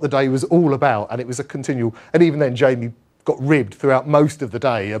was what the day was all about, and it was a continual, and even then Jamie got ribbed throughout most of the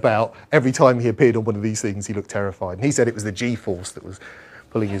day about every time he appeared on one of these things, he looked terrified. And he said it was the G-force that was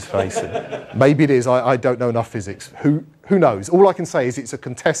pulling his face in. Maybe it is, I don't know enough physics. Who knows? All I can say is it's a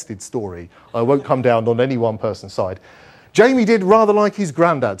contested story. I won't come down on any one person's side. Jamie did rather like his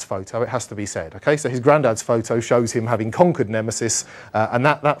granddad's photo, it has to be said. Okay, so his granddad's photo shows him having conquered Nemesis, and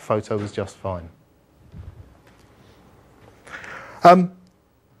that photo was just fine.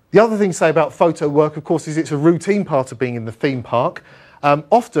 The other thing to say about photo work, of course, is it's a routine part of being in the theme park.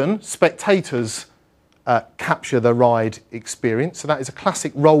 Often, spectators capture the ride experience. So that is a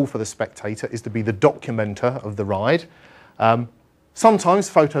classic role for the spectator, is to be the documenter of the ride. Sometimes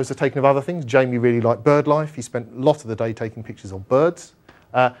photos are taken of other things. Jamie really liked bird life. He spent a lot of the day taking pictures of birds.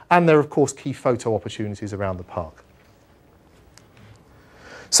 And there are, of course, key photo opportunities around the park.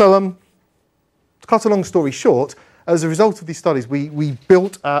 So, to cut a long story short, as a result of these studies, we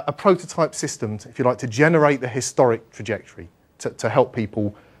built a prototype system, if you like, to generate the historic trajectory, to help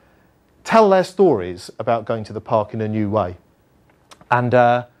people tell their stories about going to the park in a new way. And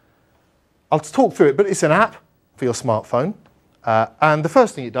I'll talk through it, but it's an app for your smartphone. And the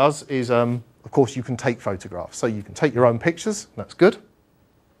first thing it does is, of course, you can take photographs. So you can take your own pictures, that's good.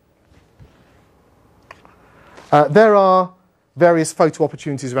 There are various photo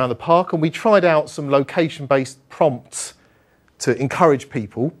opportunities around the park, and we tried out some location-based prompts to encourage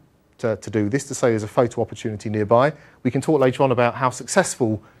people to do this, to say there's a photo opportunity nearby. We can talk later on about how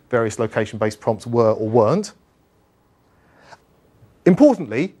successful various location-based prompts were or weren't.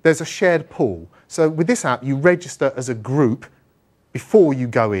 Importantly, there's a shared pool. So with this app, you register as a group before you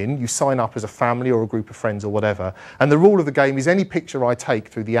go in. You sign up as a family or a group of friends or whatever. And the rule of the game is any picture I take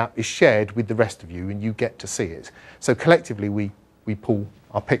through the app is shared with the rest of you, and you get to see it. So collectively, we pull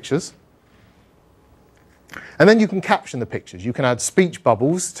our pictures. And then you can caption the pictures. You can add speech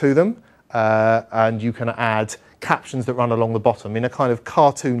bubbles to them, and you can add captions that run along the bottom in a kind of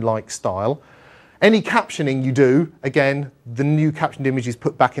cartoon-like style. Any captioning you do, again, the new captioned image is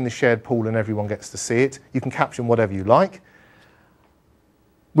put back in the shared pool and everyone gets to see it. You can caption whatever you like.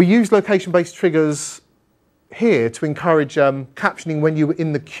 We use location-based triggers here to encourage captioning when you were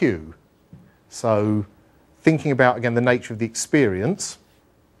in the queue. So thinking about, again, the nature of the experience,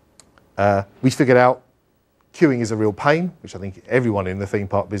 we figured out queuing is a real pain, which I think everyone in the theme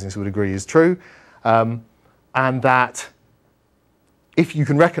park business would agree is true, and that if you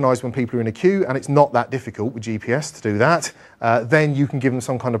can recognise when people are in a queue, and it's not that difficult with GPS to do that, then you can give them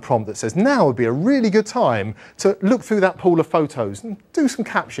some kind of prompt that says, now would be a really good time to look through that pool of photos and do some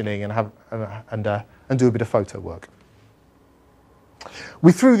captioning and do a bit of photo work.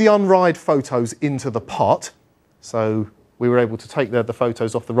 We threw the unride photos into the pot, so we were able to take the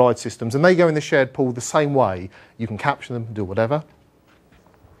photos off the ride systems, and they go in the shared pool the same way. You can caption them, do whatever.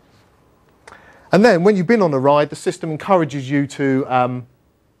 And then, when you've been on a ride, the system encourages you to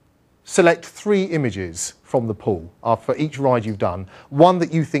select 3 images from the pool for each ride you've done. One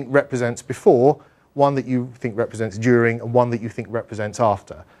that you think represents before, one that you think represents during, and one that you think represents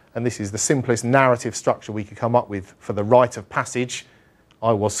after. And this is the simplest narrative structure we could come up with for the rite of passage.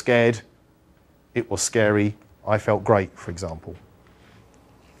 I was scared, it was scary, I felt great, for example.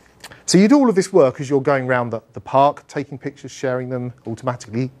 So you do all of this work as you're going around the park, taking pictures, sharing them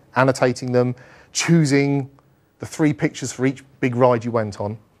automatically, annotating them, choosing the 3 pictures for each big ride you went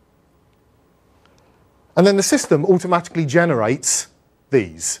on. And then the system automatically generates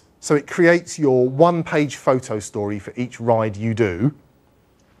these. So it creates your 1-page photo story for each ride you do.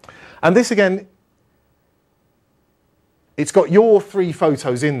 And this, again, it's got your 3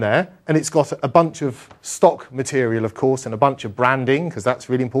 photos in there, and it's got a bunch of stock material, of course, and a bunch of branding, because that's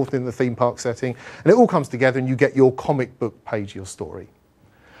really important in the theme park setting. And it all comes together, and you get your comic book page, your story.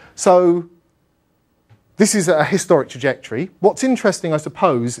 So this is a historic trajectory. What's interesting, I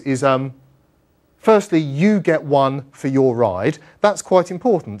suppose, is firstly, you get one for your ride. That's quite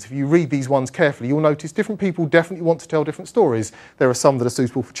important. If you read these ones carefully, you'll notice different people definitely want to tell different stories. There are some that are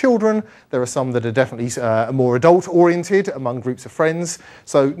suitable for children. There are some that are definitely more adult-oriented among groups of friends.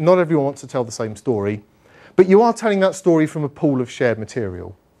 So not everyone wants to tell the same story. But you are telling that story from a pool of shared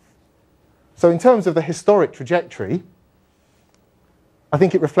material. So in terms of the historic trajectory, I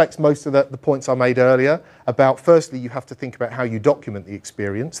think it reflects most of the points I made earlier about, firstly, you have to think about how you document the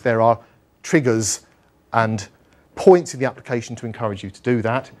experience. There are triggers and points in the application to encourage you to do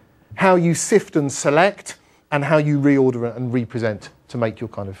that. How you sift and select, and how you reorder and represent to make your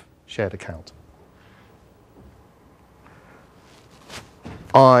kind of shared account.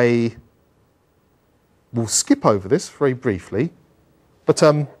 I will skip over this very briefly, but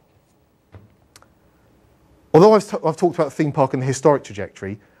although I've talked about the theme park and the historic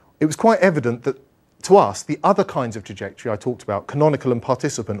trajectory, it was quite evident that, to us, the other kinds of trajectory I talked about, canonical and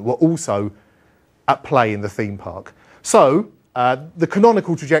participant, were also at play in the theme park. So, the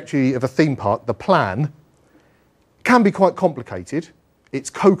canonical trajectory of a theme park, the plan, can be quite complicated. It's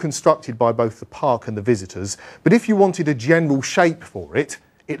co-constructed by both the park and the visitors. But if you wanted a general shape for it,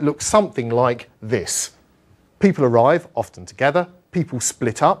 it looks something like this. People arrive, often together. People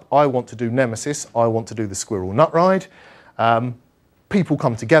split up. I want to do Nemesis. I want to do the Squirrel Nut Ride. people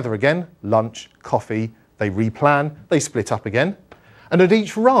come together again, lunch, coffee, they replan, they split up again. And at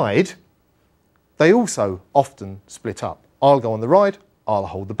each ride, they also often split up. I'll go on the ride, I'll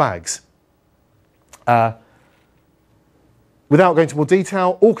hold the bags. Without going into more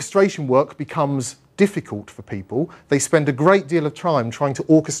detail, orchestration work becomes difficult for people. They spend a great deal of time trying to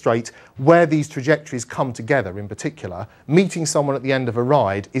orchestrate where these trajectories come together in particular. Meeting someone at the end of a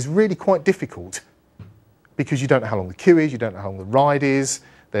ride is really quite difficult because you don't know how long the queue is, you don't know how long the ride is.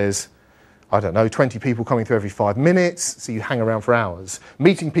 There's, I don't know, 20 people coming through every 5 minutes, so you hang around for hours.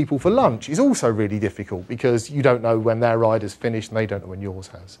 Meeting people for lunch is also really difficult because you don't know when their ride has finished and they don't know when yours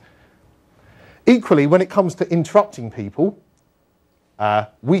has. Equally, when it comes to interrupting people,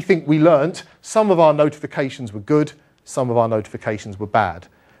 we think we learnt some of our notifications were good, some of our notifications were bad.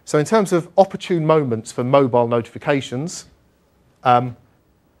 So in terms of opportune moments for mobile notifications,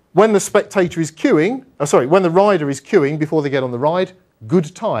 when the spectator is queuing, when the rider is queuing before they get on the ride,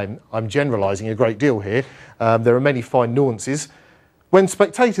 good time. I'm generalising a great deal here. There are many fine nuances. When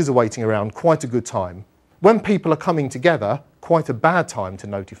spectators are waiting around, quite a good time. When people are coming together, quite a bad time to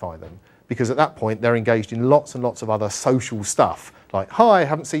notify them, because at that point they're engaged in lots and lots of other social stuff, like, hi,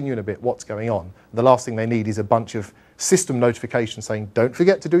 haven't seen you in a bit, what's going on? The last thing they need is a bunch of system notifications saying, don't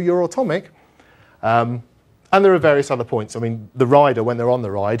forget to do your atomic. And there are various other points. I mean, the rider, when they're on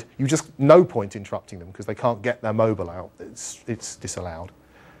the ride, you just no point interrupting them because they can't get their mobile out. It's disallowed.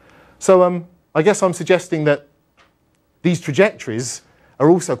 So I guess I'm suggesting that these trajectories are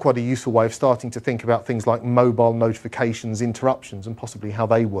also quite a useful way of starting to think about things like mobile notifications, interruptions, and possibly how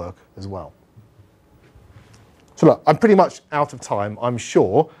they work as well. So look, I'm pretty much out of time, I'm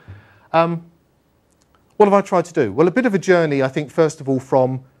sure. What have I tried to do? Well, a bit of a journey, I think, first of all,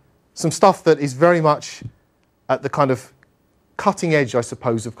 from some stuff that is very much at the kind of cutting edge, I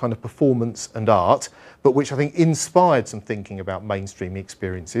suppose, of kind of performance and art, but which I think inspired some thinking about mainstream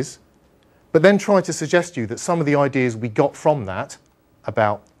experiences. But then try to suggest to you that some of the ideas we got from that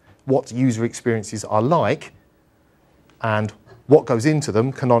about what user experiences are like and what goes into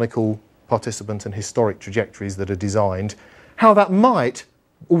them, canonical, participant and historic trajectories that are designed, how that might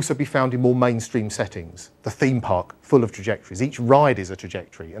also be found in more mainstream settings. The theme park, full of trajectories. Each ride is a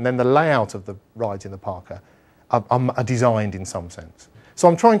trajectory, and then the layout of the rides in the park are designed in some sense. So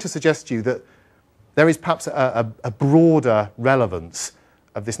I'm trying to suggest to you that there is perhaps a broader relevance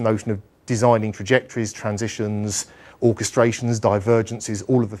of this notion of designing trajectories, transitions, orchestrations, divergences,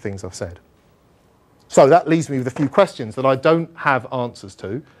 all of the things I've said. So that leaves me with a few questions that I don't have answers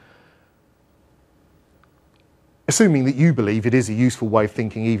to. Assuming that you believe it is a useful way of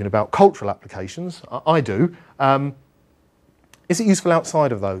thinking even about cultural applications, I do. Is it useful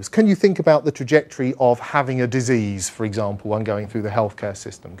outside of those? Can you think about the trajectory of having a disease, for example, and going through the healthcare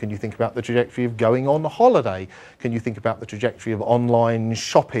system? Can you think about the trajectory of going on holiday? Can you think about the trajectory of online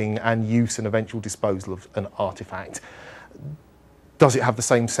shopping and use and eventual disposal of an artifact? Does it have the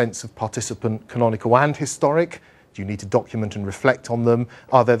same sense of participant, canonical and historic? Do you need to document and reflect on them?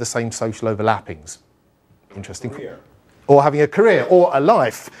 Are there the same social overlappings? Interesting. Career. Or having a career or a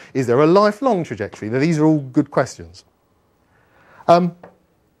life. Is there a lifelong trajectory? Now, these are all good questions.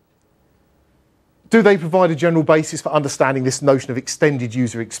 Do they provide a general basis for understanding this notion of extended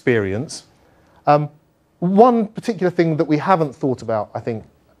user experience? One particular thing that we haven't thought about, I think,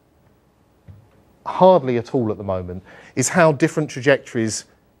 hardly at all at the moment, is how different trajectories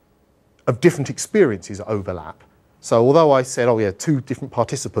of different experiences overlap. So although I said, oh yeah, 2 different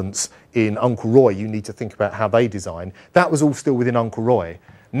participants in Uncle Roy, you need to think about how they design, that was all still within Uncle Roy.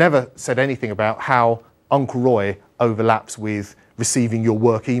 Never said anything about how Uncle Roy overlaps with receiving your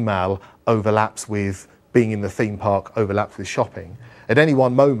work email, overlaps with being in the theme park, overlaps with shopping. At any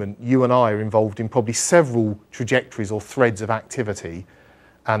one moment, you and I are involved in probably several trajectories or threads of activity,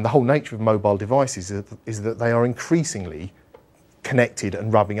 and the whole nature of mobile devices is that they are increasingly connected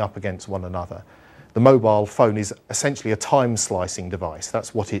and rubbing up against one another. The mobile phone is essentially a time slicing device.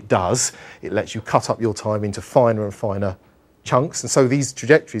 That's what it does. It lets you cut up your time into finer and finer chunks, and so these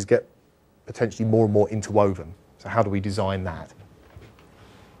trajectories get potentially more and more interwoven. So how do we design that?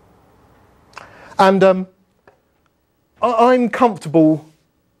 And I'm comfortable,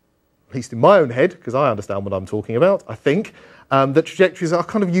 at least in my own head, because I understand what I'm talking about, I think, that trajectories are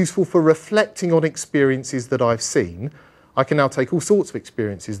kind of useful for reflecting on experiences that I've seen. I can now take all sorts of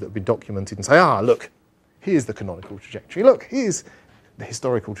experiences that have been documented and say, look, here's the canonical trajectory, look, here's the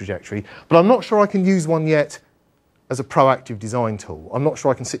historical trajectory, but I'm not sure I can use one yet as a proactive design tool. I'm not sure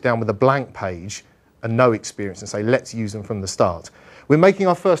I can sit down with a blank page and no experience and say, let's use them from the start. We're making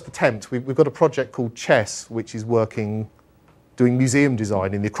our first attempt. We've got a project called Chess, which is doing museum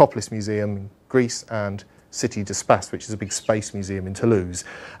design in the Acropolis Museum in Greece and Cité d'Espace, which is a big space museum in Toulouse.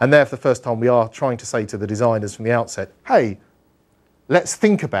 And there, for the first time, we are trying to say to the designers from the outset, hey, let's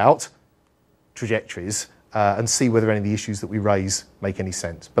think about trajectories and see whether any of the issues that we raise make any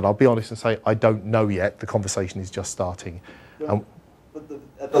sense. But I'll be honest and say I don't know yet. The conversation is just starting. But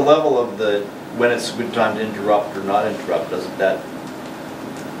at the level of when it's a good time to interrupt or not interrupt,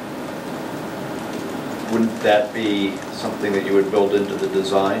 wouldn't that be something that you would build into the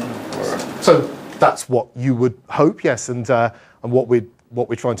design? Or? So that's what you would hope, yes. And what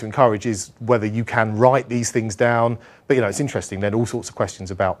we're trying to encourage is whether you can write these things down. But it's interesting. Then all sorts of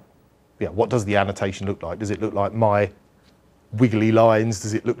questions about what does the annotation look like? Does it look like my wiggly lines?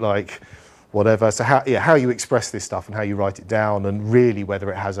 Does it look like whatever? So how you express this stuff and how you write it down, and really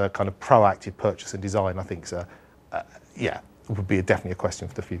whether it has a kind of proactive purchase and design, I think would be definitely a question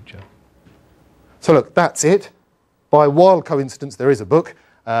for the future. So look, that's it. By wild coincidence, there is a book.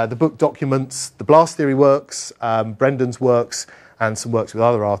 The book documents the blast theory works, Brendan's works, and some works with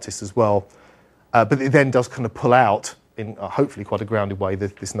other artists as well. But it then does kind of pull out, in hopefully quite a grounded way,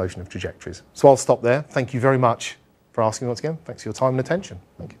 this notion of trajectories. So I'll stop there. Thank you very much for asking once again. Thanks for your time and attention.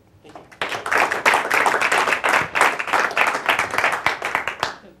 Thank you.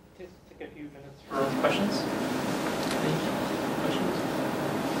 Take a few minutes for questions.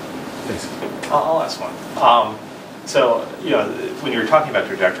 Please. I'll ask one. So, when you're talking about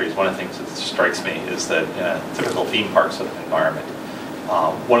trajectories, one of the things that strikes me is that in a typical theme park sort of environment,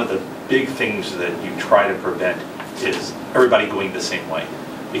 one of the big things that you try to prevent is everybody going the same way,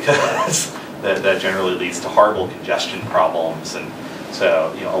 because that generally leads to horrible congestion problems. And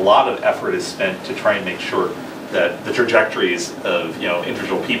so, a lot of effort is spent to try and make sure that the trajectories of,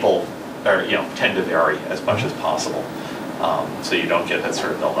 individual people are, tend to vary as much as possible. So you don't get that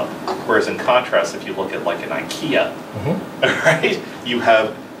sort of buildup. Whereas in contrast, if you look at like an IKEA, right, you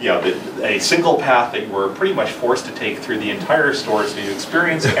have a single path that you were pretty much forced to take through the entire store, so you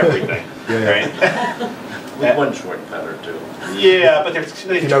experience everything, right? With one shortcut or two. Yeah, but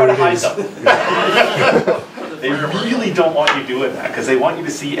they try to hide them. They really don't want you doing that because they want you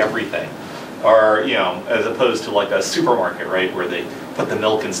to see everything. Or, as opposed to like a supermarket, right, where they put the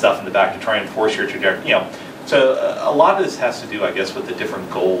milk and stuff in the back to try and force your trajectory, So a lot of this has to do, I guess, with the different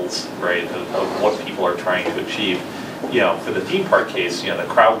goals, right, of what people are trying to achieve. For the theme park case, the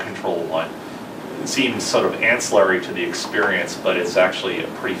crowd control one, it seems sort of ancillary to the experience, but it's actually a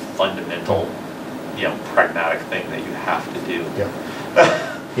pretty fundamental, pragmatic thing that you have to do.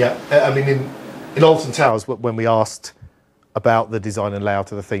 Yeah. I mean, in Alton Towers, when we asked about the design and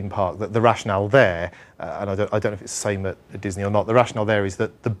layout of the theme park, that the rationale there, and I don't know if it's the same at Disney or not, the rationale there is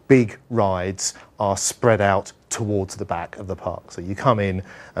that the big rides are spread out towards the back of the park. So you come in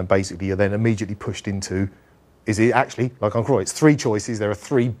and basically you're then immediately pushed into, is it actually, like on Croy, it's three choices. There are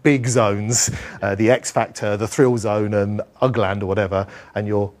three big zones, the X Factor, the Thrill Zone and Ugland or whatever, and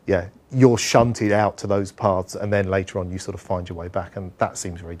you're shunted out to those paths, and then later on you sort of find your way back, and that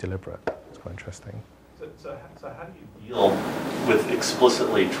seems very deliberate. It's quite interesting. So how do you deal with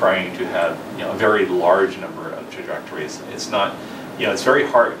explicitly trying to have a very large number of trajectories? It's not, it's very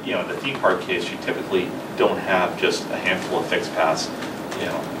hard. The theme park case, you typically don't have just a handful of fixed paths.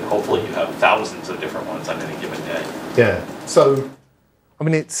 Hopefully you have thousands of different ones on any given day. Yeah. So, I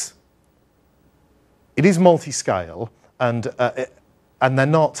mean, it is multi-scale, and they're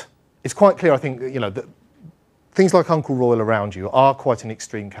not. It's quite clear, I think, that things like Uncle Royal around you are quite an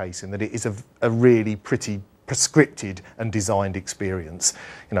extreme case in that it is a really pretty prescripted and designed experience.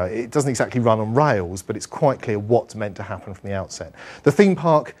 It doesn't exactly run on rails, but it's quite clear what's meant to happen from the outset. The theme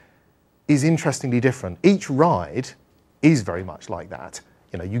park is interestingly different. Each ride is very much like that.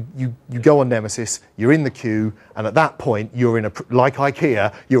 You go on Nemesis, you're in the queue, and at that point you're like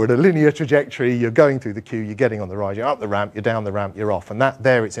IKEA, you're at a linear trajectory, you're going through the queue, you're getting on the ride, you're up the ramp, you're down the ramp, you're off, and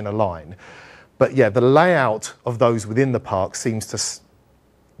there it's in a line. But yeah, the layout of those within the park seems to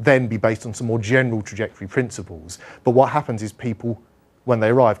then be based on some more general trajectory principles. But what happens is people, when they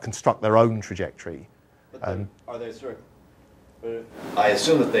arrive, construct their own trajectory. Are they I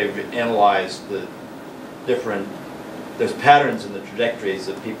assume that they've analyzed the different, there's patterns in the trajectories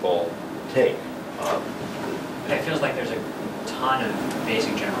that people take. It feels like there's a ton of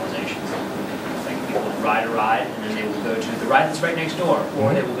basic generalizations. Like people will ride a ride, and then they will go to the ride that's right next door,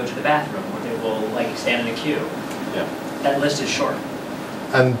 or they will go to the bathroom, or they will stand in a queue. Yeah. That list is short.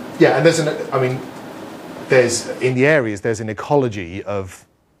 And there's in the areas there's an ecology of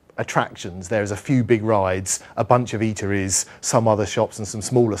attractions. There's a few big rides, a bunch of eateries, some other shops, and some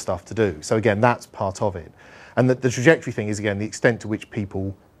smaller stuff to do. So again, that's part of it. And the trajectory thing is, again, the extent to which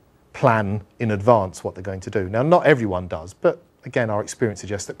people plan in advance what they're going to do. Now, not everyone does, but again, our experience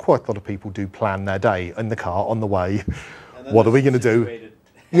suggests that quite a lot of people do plan their day in the car on the way. What are we going to do?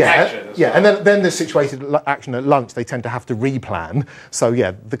 Yeah, yeah, and then there's situated action at lunch. They tend to have to replan. So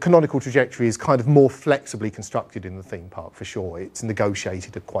yeah, the canonical trajectory is kind of more flexibly constructed in the theme park for sure. It's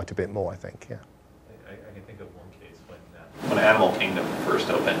negotiated quite a bit more, I think. Yeah. I can think of one case when Animal Kingdom first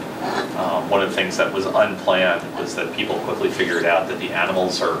opened. One of the things that was unplanned was that people quickly figured out that the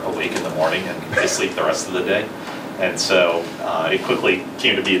animals are awake in the morning and they sleep the rest of the day. And so it quickly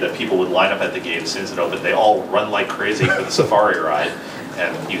came to be that people would line up at the gate as soon as it opened. They all run like crazy for the safari ride.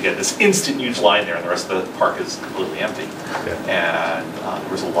 And you get this instant huge line there, and the rest of the park is completely empty. Yeah. And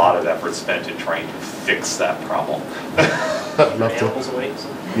there was a lot of effort spent in trying to fix that problem. I'd love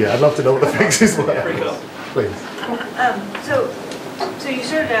to. Yeah, I'd love to know what the fixes were. Please. So you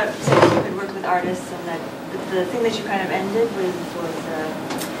started out saying you could work with artists, and that the thing that you kind of ended with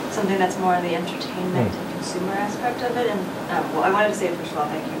was something that's more on the entertainment and consumer aspect of it. And well, I wanted to say first of all,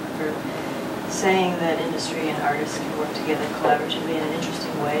 thank you for saying that industry and artists can work together collaboratively in an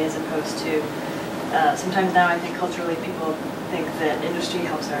interesting way, as opposed to sometimes now I think culturally people think that industry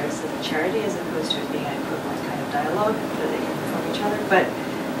helps artists as a charity, as opposed to it being an equivalent kind of dialogue that they can perform each other. But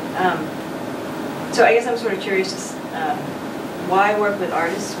so I guess I'm sort of curious, why work with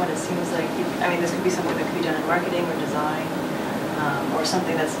artists when it seems like I mean, this could be something that could be done in marketing or design, or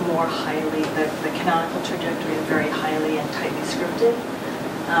something that's more highly the canonical trajectory is very highly and tightly scripted.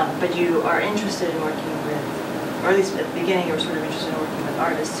 But you are interested in working with, or at least at the beginning you were sort of interested in working with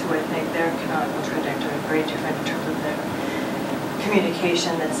artists who I think their canonical trajectory is very different in terms of their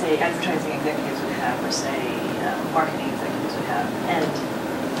communication that, say, advertising executives would have, or say, marketing executives would have. And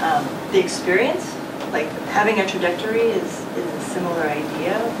the experience, like having a trajectory is a similar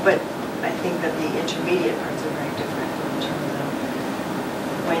idea, but I think that the intermediate parts are very different in terms of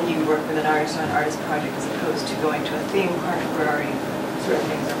when you work with an artist on an artist project as opposed to going to a theme park where already sort of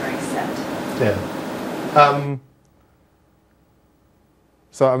things are very set. Yeah.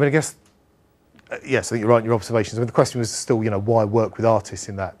 So I mean, I guess yes, I think you're right in your observations. I mean, the question was still, why work with artists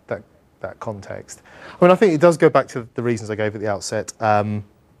in that context? I mean, I think it does go back to the reasons I gave at the outset. I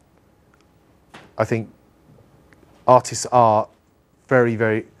think artists are very,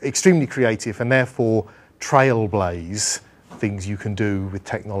 very extremely creative, and therefore trailblaze things you can do with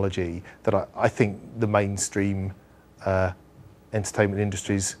technology that I think the mainstream entertainment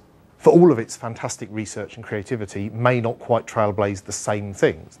industries, for all of its fantastic research and creativity, may not quite trailblaze the same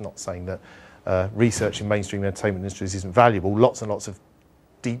things. Not saying that research in mainstream entertainment industries isn't valuable. Lots and lots of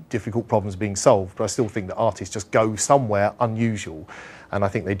deep, difficult problems being solved, but I still think that artists just go somewhere unusual, and I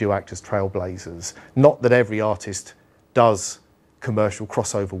think they do act as trailblazers. Not that every artist does commercial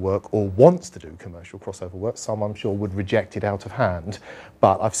crossover work or wants to do commercial crossover work. Some, I'm sure, would reject it out of hand,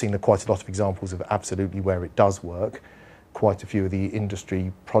 but I've seen quite a lot of examples of absolutely where it does work. Quite a few of the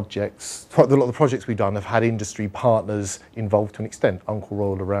industry projects, quite a lot of the projects we've done have had industry partners involved to an extent. Uncle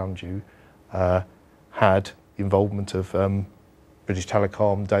Royal Around You had involvement of British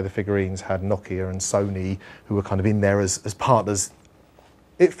Telecom, Day of the Figurines had Nokia and Sony, who were kind of in there as partners.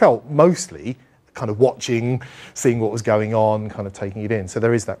 It felt mostly kind of watching, seeing what was going on, kind of taking it in. So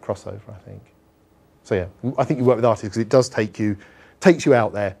there is that crossover, I think. So yeah, I think you work with artists because it does takes you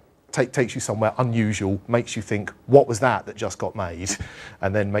out there, takes you somewhere unusual, makes you think, what was that just got made?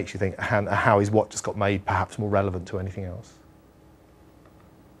 And then makes you think, how is what just got made perhaps more relevant to anything else?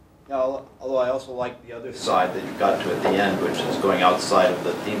 Yeah, although I also like the other side that you got to at the end, which is going outside of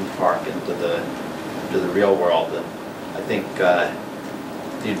the theme park into the real world. And I think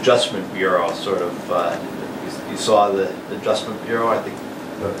the Adjustment Bureau sort of, you saw the Adjustment Bureau, I think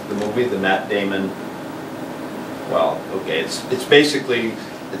the movie, the Matt Damon, well, okay, it's basically,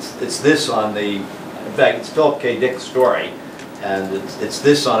 it's this on the, in fact, it's Philip K. Dick's story, and it's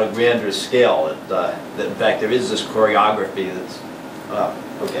this on a grander scale. That in fact, there is this choreography that's,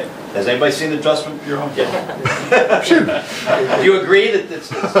 okay. Has anybody seen the Adjustment Bureau? Yeah. Do you agree that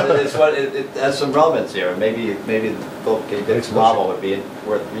it has some relevance here? Maybe Philip K. Dick's novel would be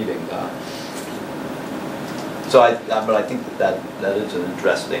worth reading. But I think that is an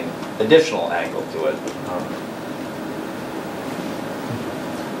interesting additional angle to it.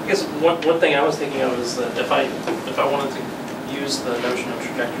 I guess one thing I was thinking of is that if I wanted to use the notion of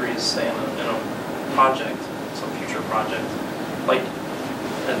trajectories, say in a project, some future project, like.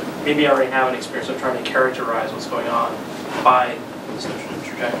 And maybe I already have an experience of trying to characterize what's going on by this notion of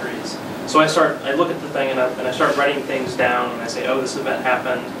trajectories. So I look at the thing and I start writing things down, and I say, oh, this event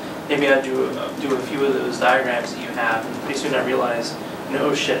happened. Maybe I do a few of those diagrams that you have, and pretty soon I realize,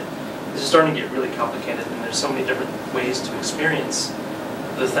 oh shit, this is starting to get really complicated, and there's so many different ways to experience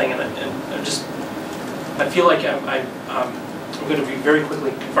the thing, and I feel like I'm going to be very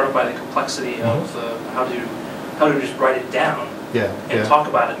quickly confronted by the complexity of how to just write it down and talk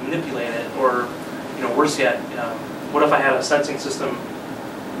about it, manipulate it, or worse yet, what if I had a sensing system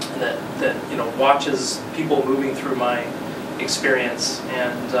that watches people moving through my experience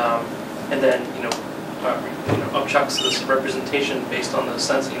and then upchucks this representation based on the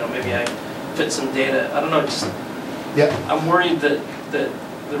sensing. Maybe I fit some data. I don't know. Just I'm worried that the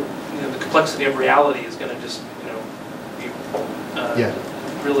complexity of reality is going to just be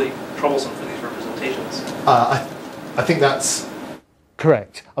really troublesome for these representations. I think that's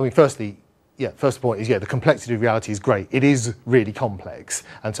correct. I mean, firstly, first point is, the complexity of reality is great. It is really complex.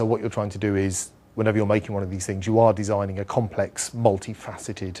 And so what you're trying to do is, whenever you're making one of these things, you are designing a complex,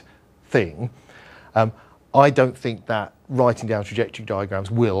 multifaceted thing. I don't think that writing down trajectory diagrams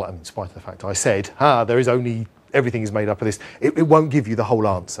will, in spite of the fact I said, there is only, everything is made up of this, it won't give you the whole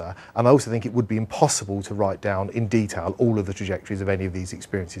answer. And I also think it would be impossible to write down in detail all of the trajectories of any of these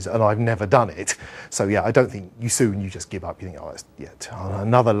experiences, and I've never done it. So I don't think you just give up. You think,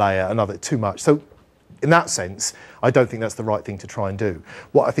 another layer, too much. So in that sense, I don't think that's the right thing to try and do.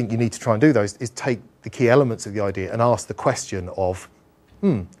 What I think you need to try and do, though, is take the key elements of the idea and ask the question of,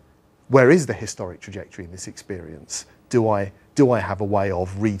 where is the historic trajectory in this experience? Do I have a way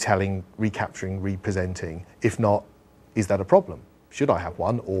of retelling, recapturing, representing? If not, is that a problem? Should I have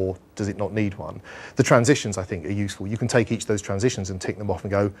one, or does it not need one? The transitions, I think, are useful. You can take each of those transitions and tick them off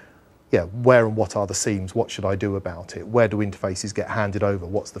and go, where and what are the seams? What should I do about it? Where do interfaces get handed over?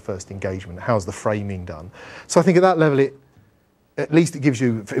 What's the first engagement? How's the framing done? So I think at that level, at least it gives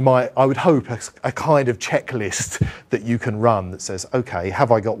you, I would hope, a kind of checklist that you can run that says, okay,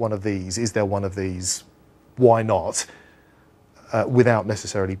 have I got one of these? Is there one of these? Why not? Without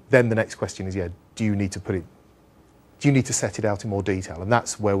necessarily, then the next question is, do you need to set it out in more detail? And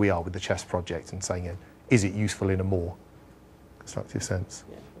that's where we are with the chess project and saying, is it useful in a more constructive sense?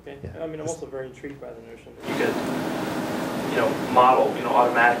 Okay. I mean, I'm also very intrigued by the notion that you could, model,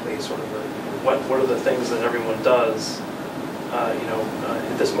 automatically sort of what are the things that everyone does,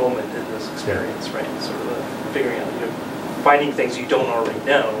 at this moment in this experience, right? Sort of figuring out, finding things you don't already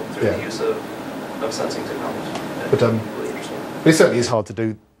know through the use of sensing technology. But really interesting. But it certainly is hard to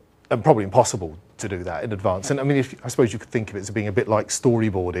do, and probably impossible to do that in advance. And I mean, I suppose you could think of it as being a bit like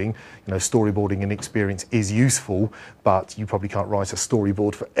storyboarding. Storyboarding in experience is useful, but you probably can't write a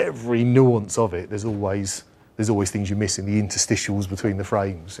storyboard for every nuance of it. There's always things you miss in the interstitials between the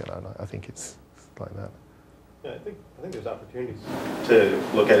frames. And I think it's like that. Yeah, I think there's opportunities to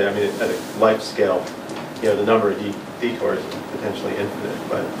look at it. I mean, at a life scale, the number of detours is potentially infinite.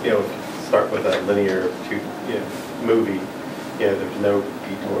 But if you start with a linear movie, there's no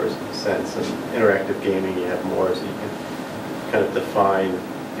detours in a sense. And interactive gaming, you have more, so you can kind of define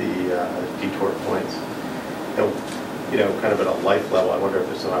the detour points. And, kind of at a life level, I wonder if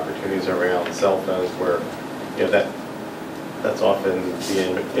there's some opportunities around cell phones where, that's often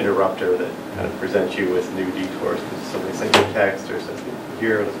the interrupter that kind of presents you with new detours. Because somebody sends you a text or says,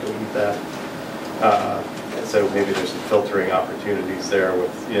 here, let's go eat that. And so maybe there's some filtering opportunities there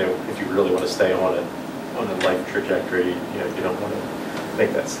with, if you really want to stay on a life trajectory, you don't want to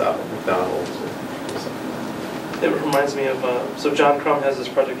make that stop at McDonald's or something. It reminds me of, so John Crum has this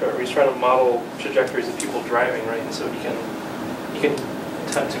project where he's trying to model trajectories of people driving, right? And so you can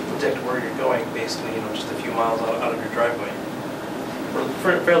attempt to predict where you're going based on, just a few miles out of your driveway.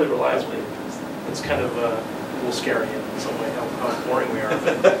 Fairly reliably. It's kind of a little scary in some way how boring we are.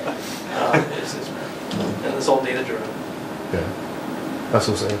 But, and it's all data driven. Yeah, that's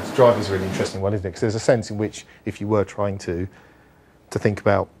also, driving is a really interesting one, isn't it? Because there's a sense in which, if you were trying to think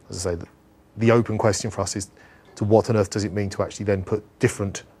about, as I say, the open question for us is, to what on earth does it mean to actually then put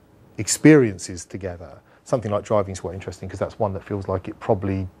different experiences together? Something like driving is quite interesting because that's one that feels like it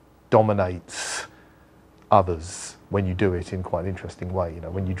probably dominates others when you do it in quite an interesting way.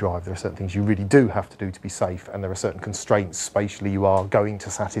 When you drive, there are certain things you really do have to do to be safe, and there are certain constraints spatially you are going to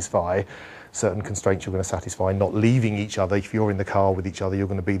satisfy, certain constraints you're going to satisfy, not leaving each other. If you're in the car with each other, you're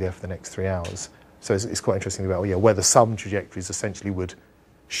going to be there for the next 3 hours. So it's quite interesting about whether some trajectories essentially would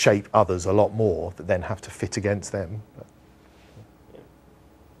shape others a lot more that then have to fit against them.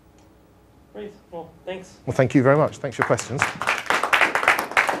 Great. Well, thanks. Well, thank you very much. Thanks for your questions.